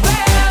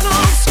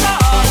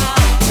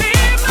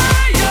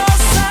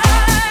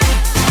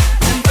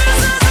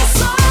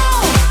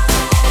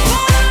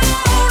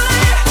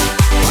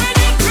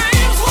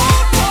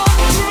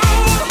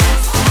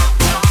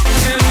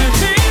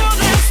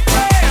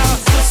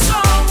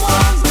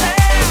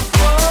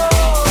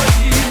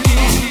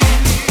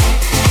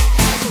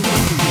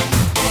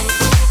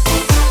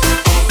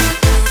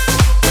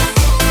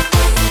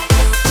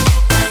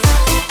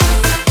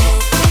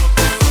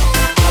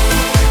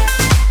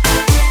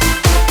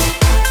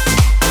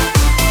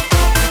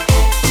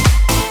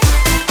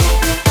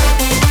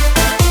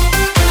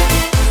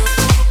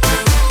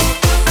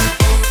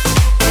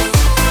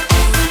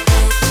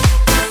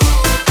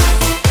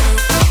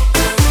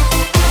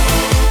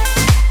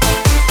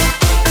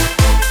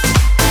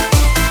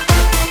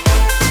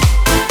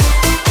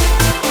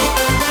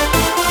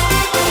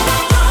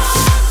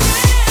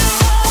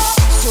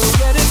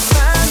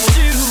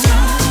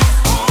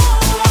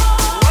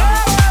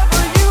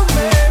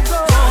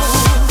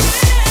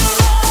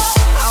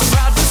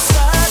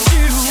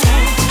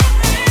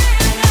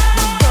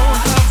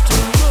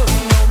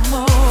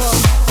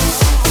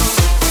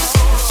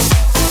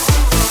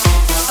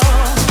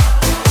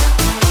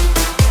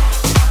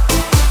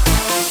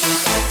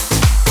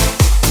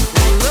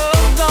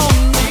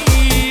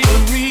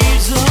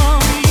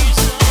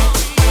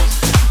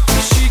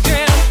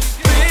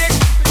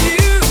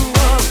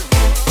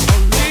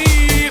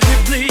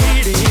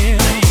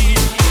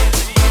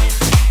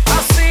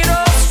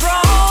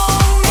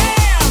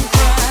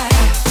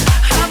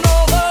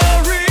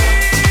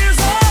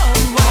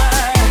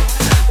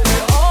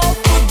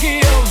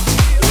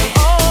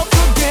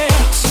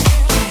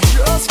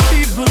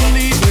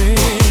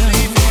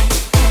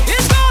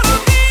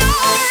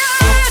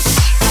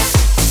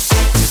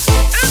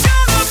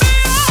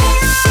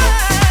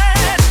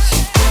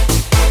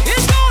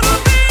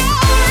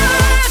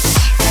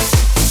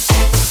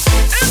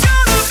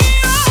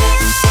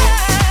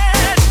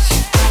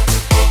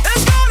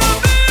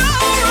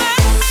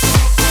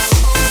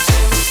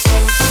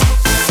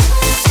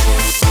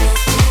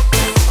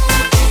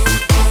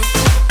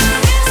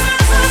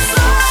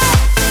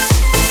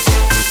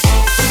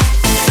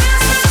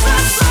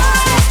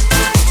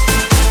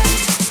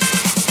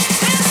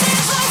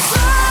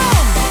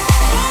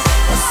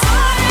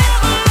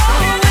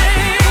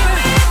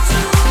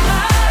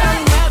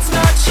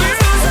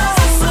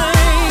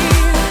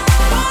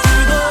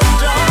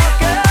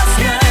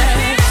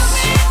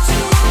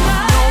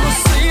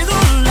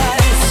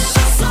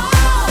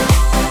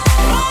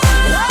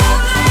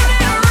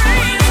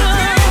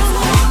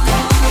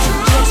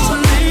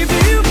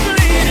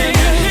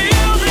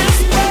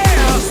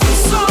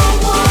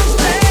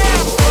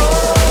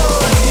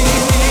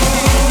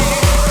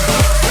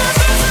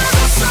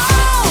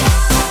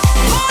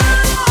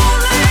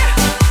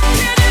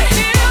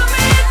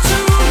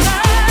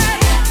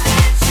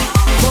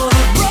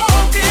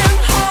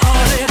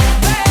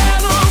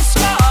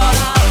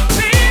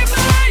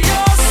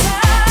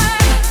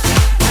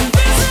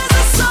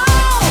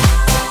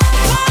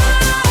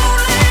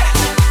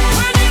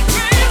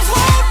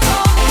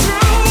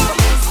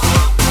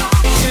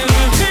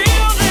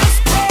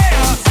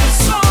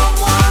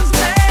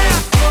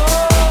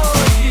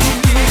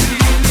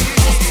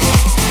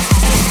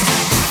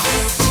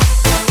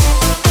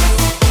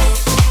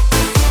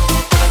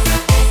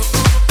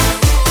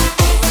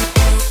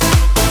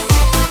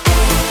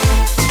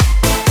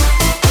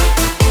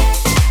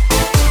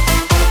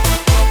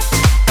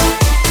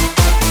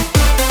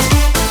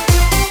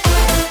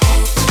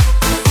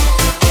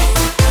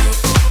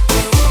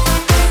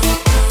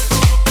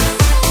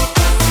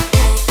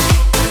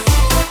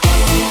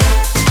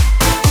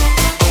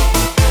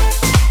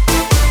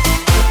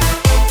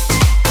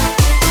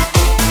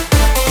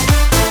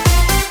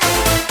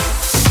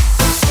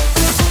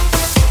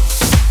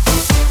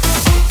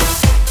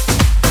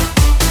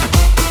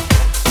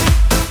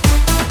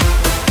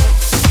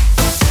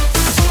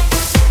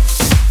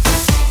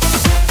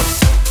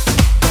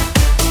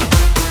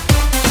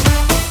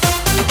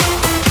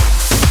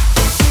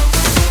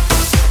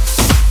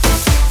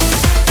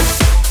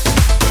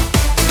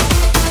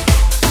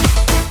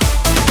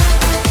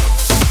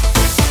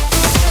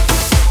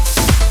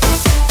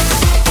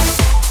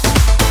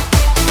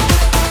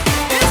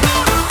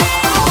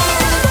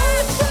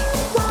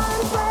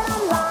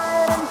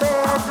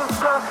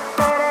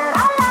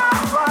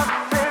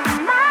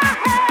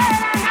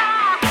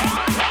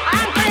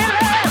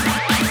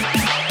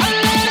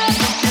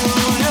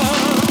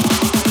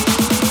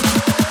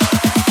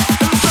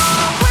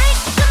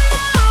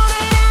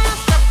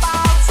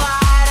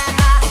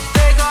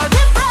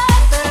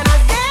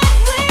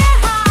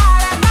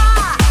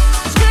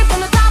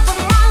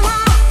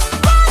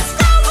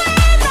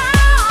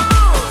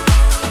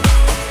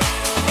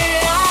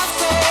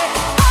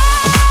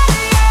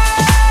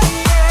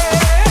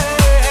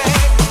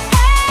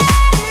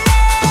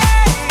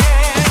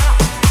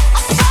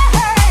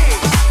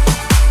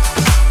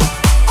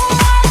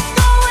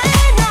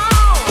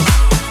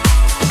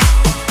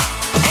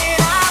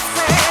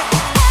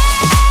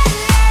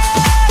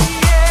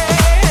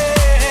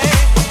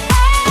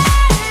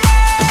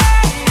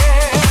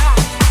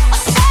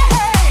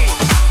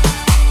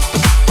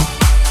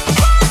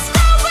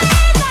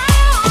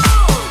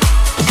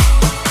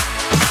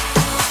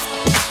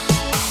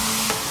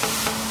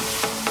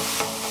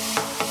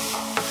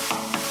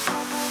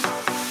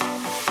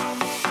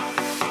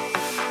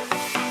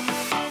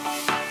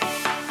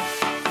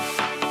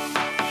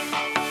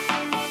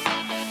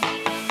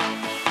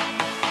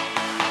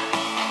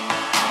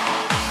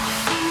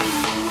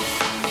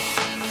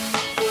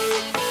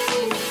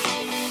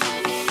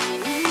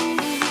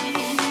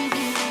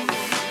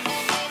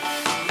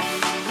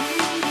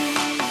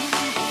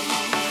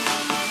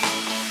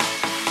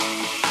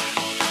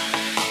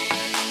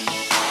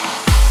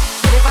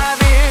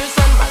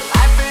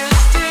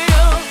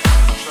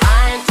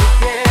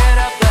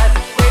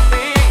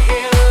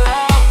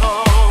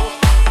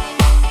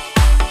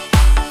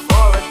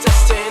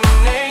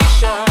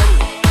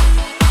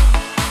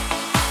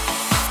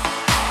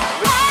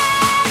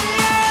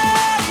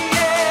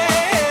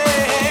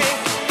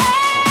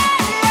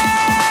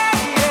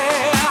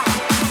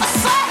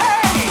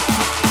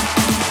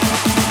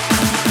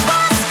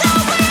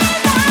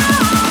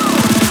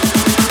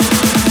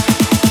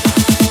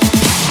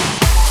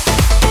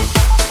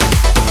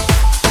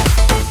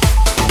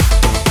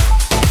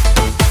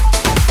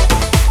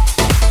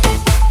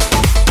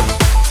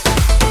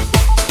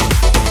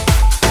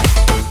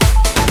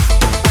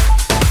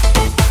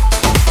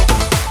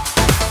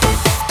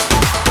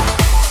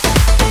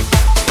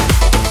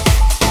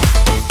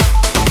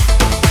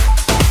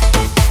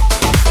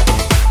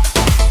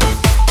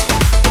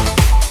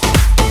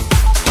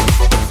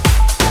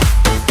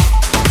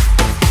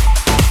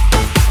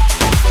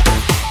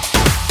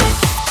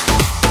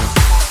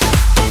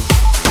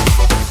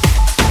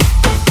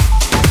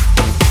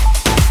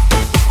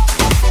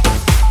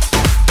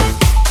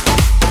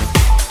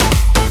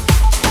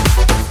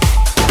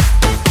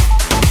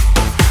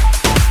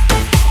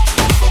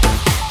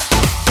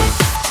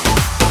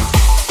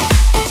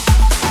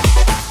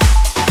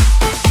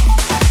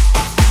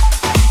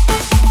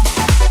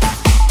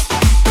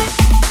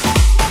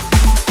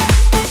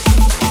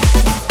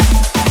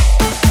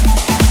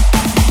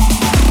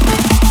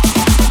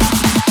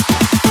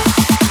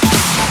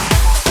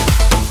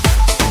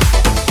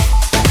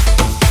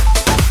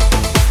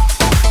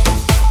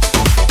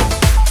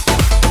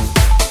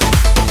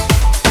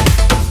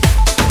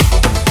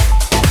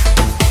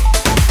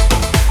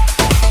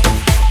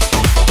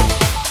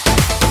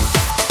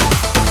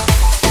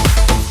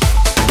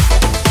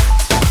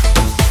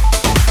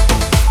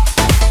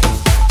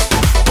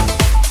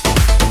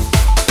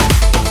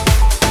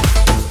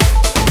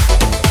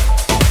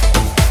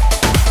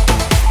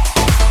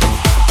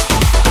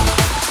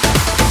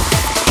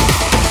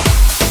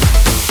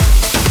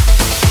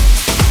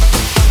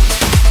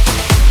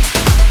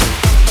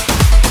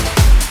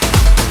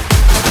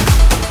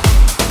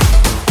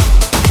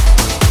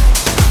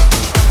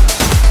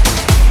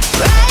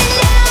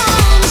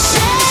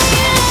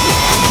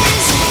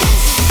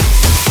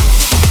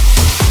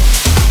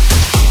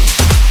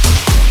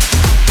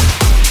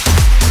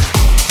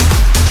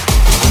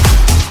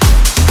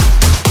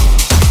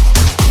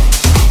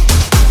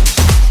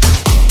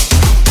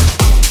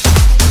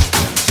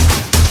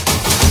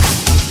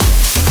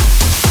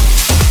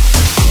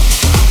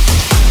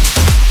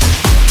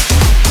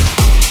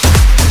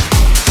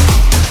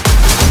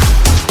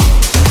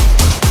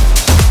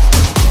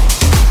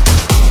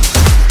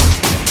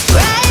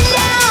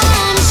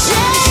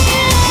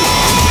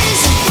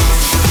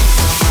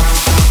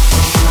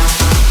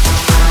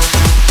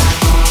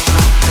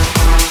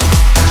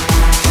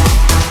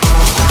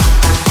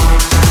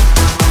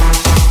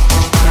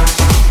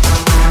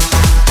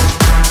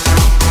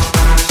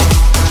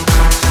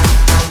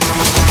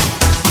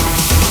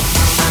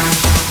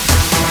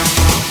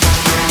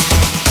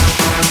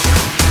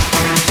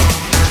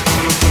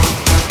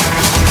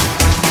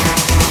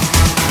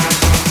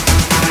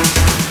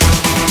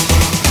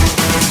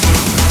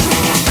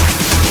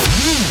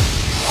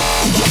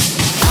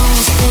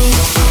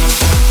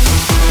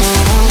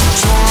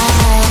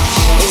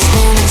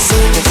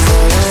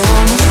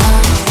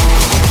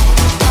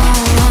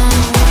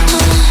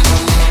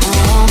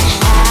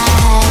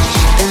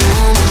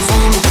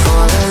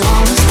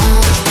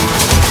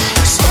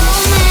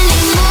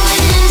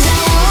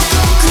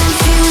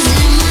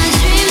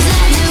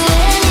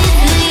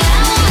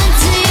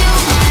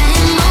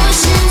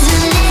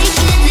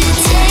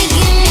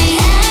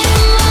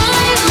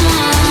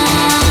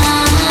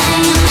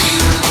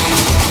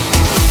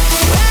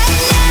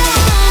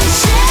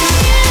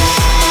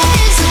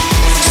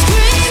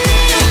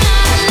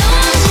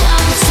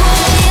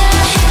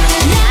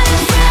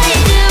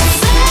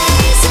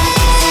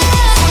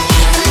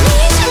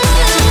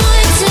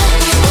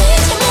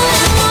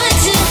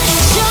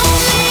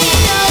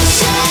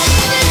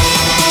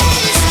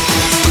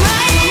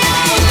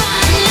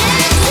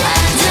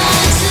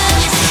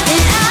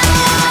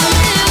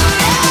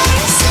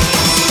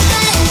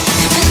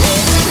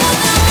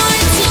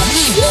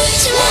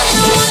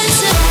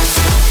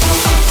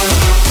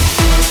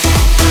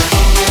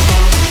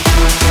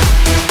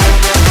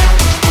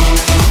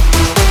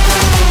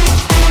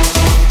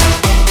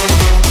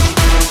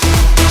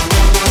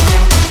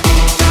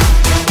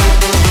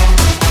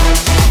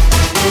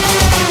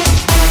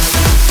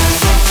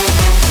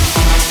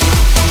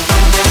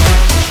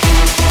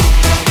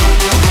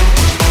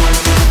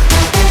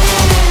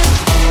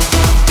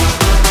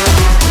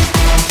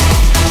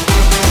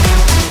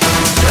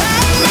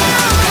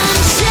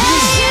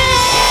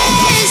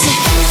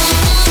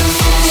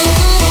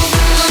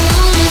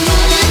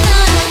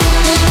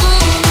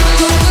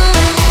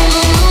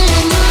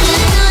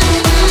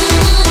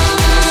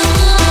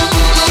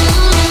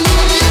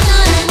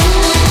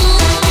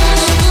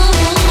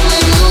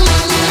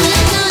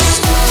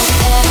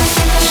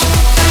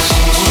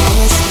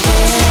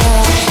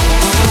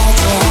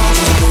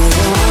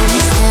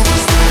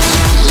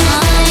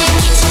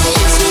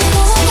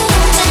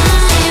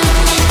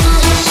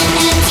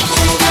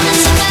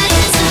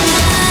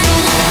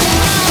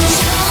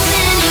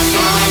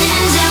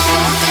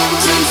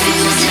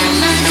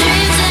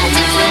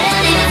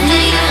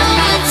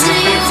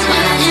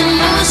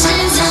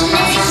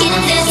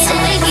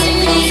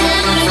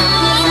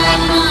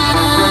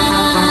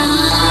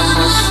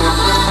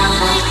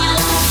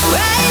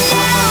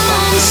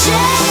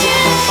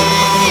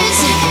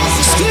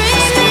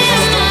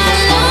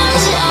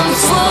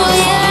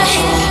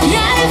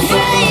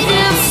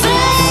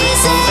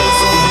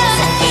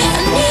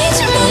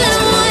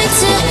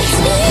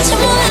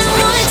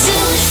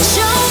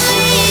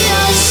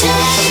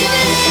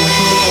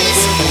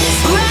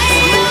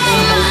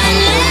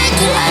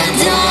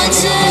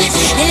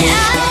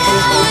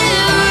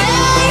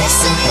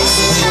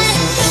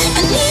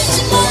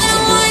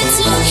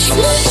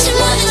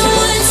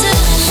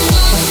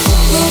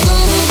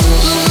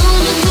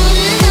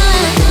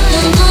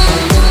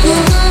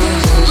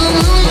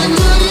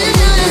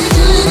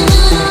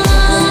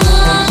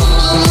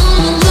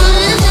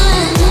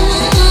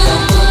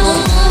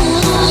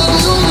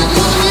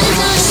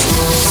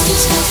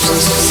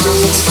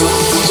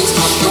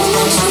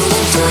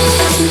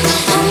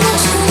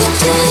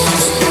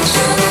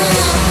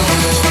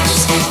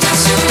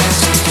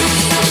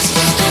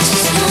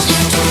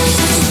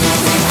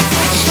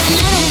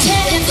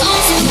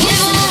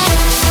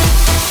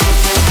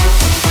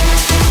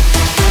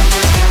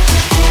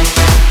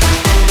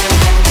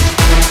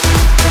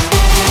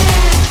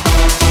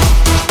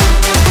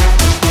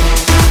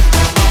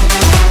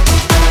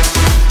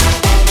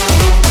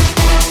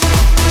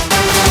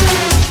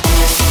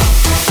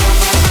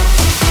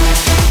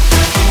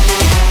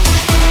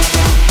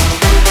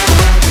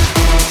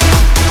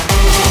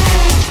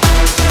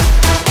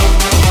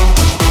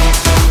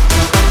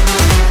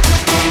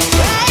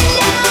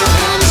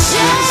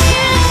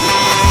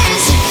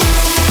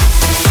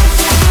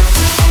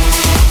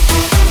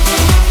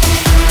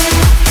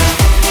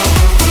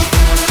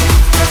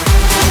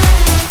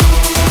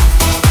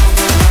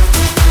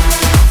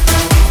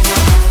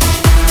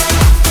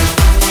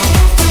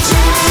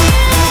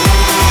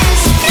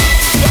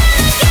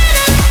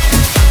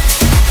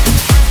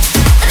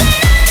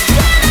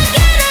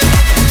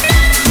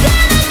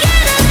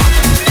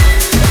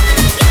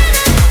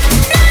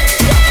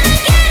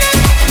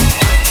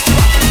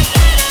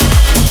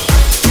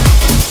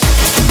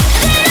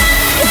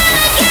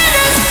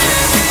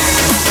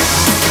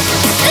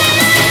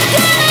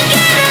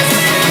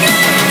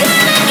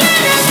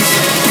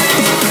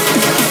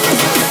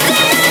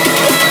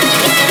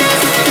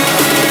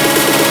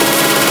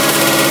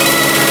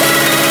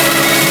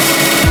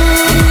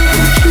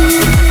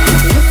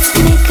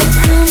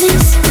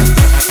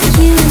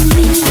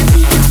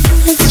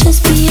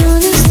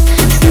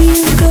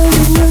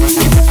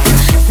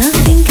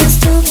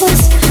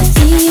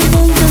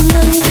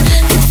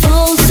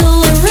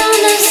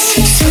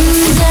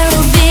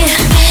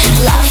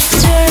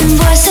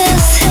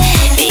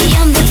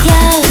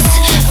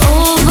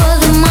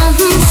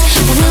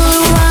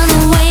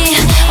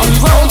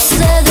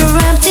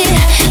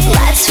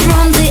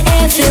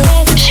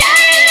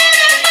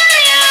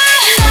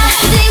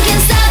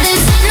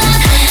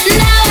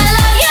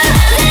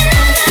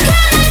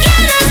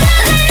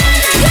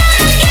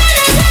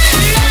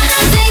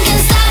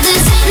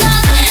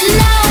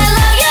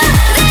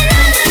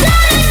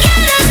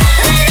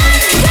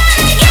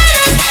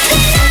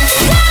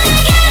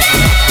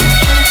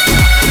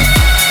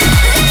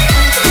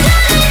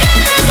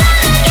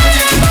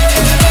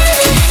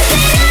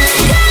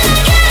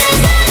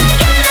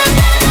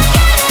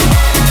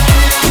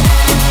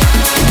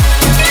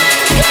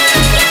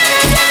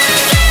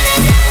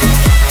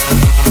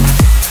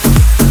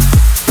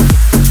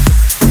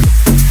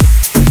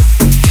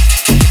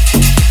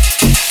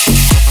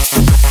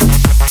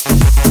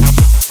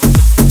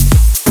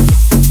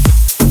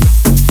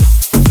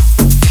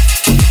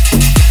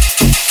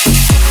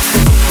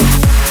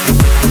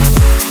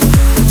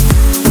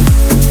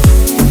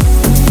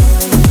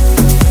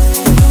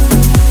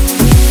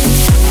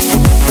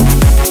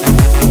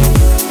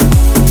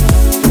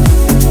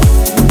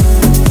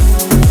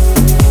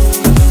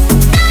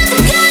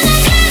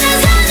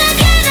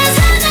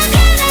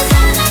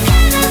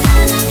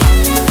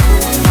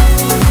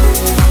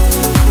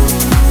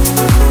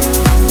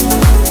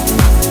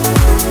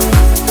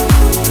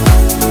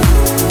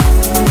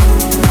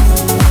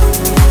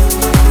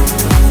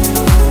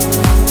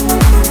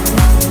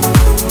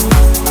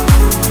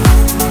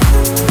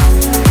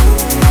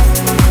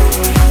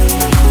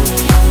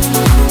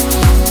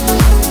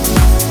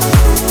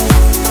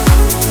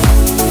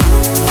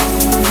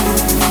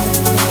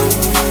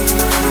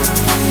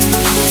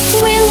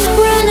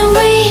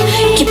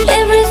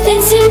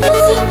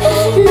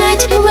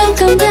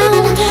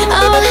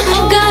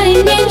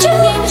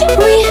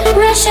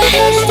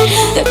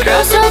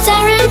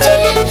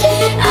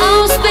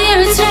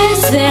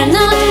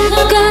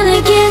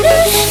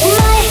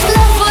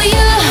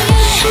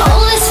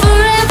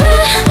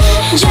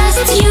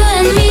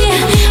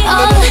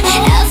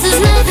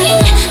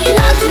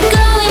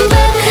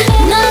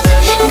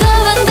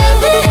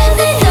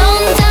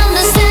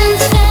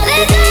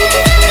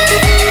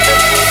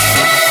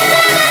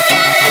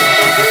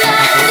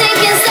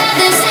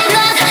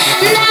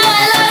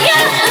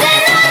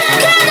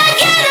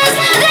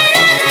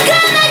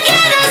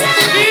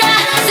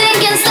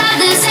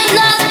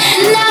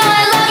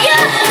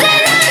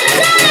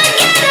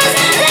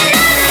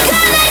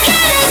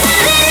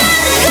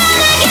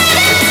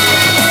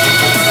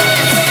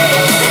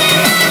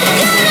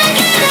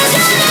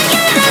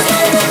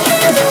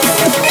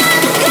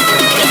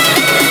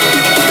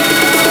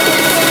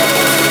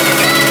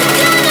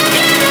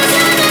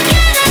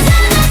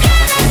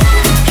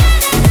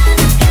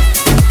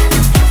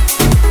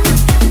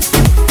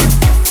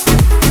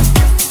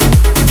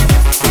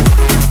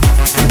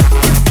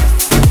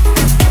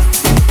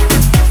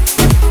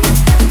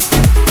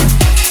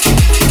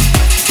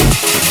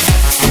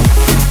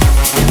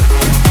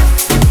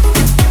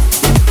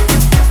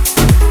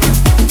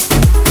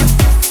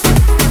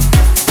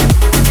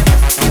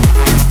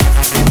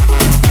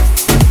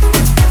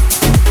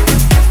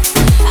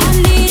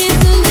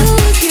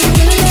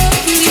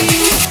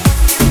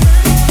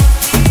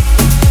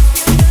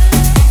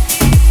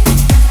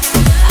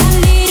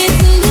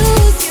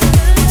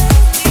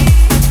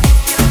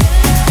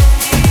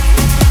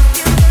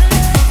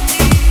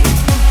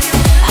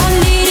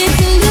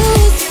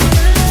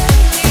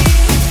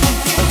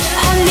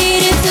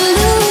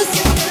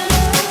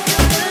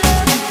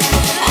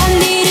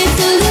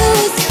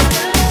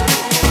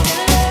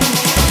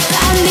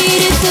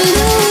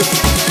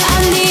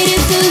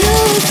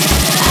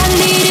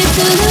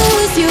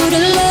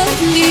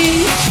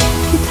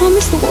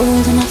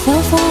 world and I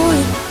fell for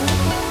it.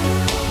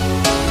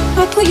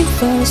 I put you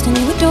first and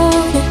you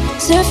adored it.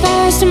 Set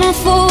fires to my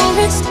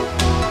forest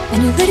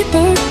and you let it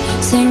burn.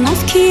 Sang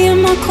off key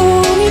in my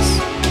chorus,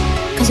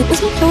 cause it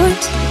wasn't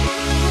yours.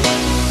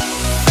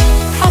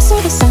 I saw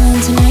the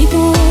signs and I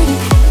ignored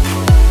it.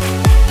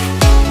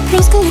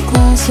 Rose-colored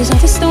glasses are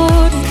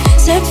distorted.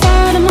 Set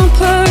fire to my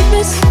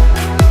purpose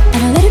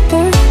and I let it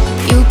burn.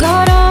 You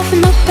got off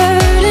in the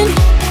hurting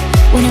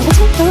when it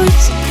wasn't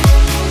yours.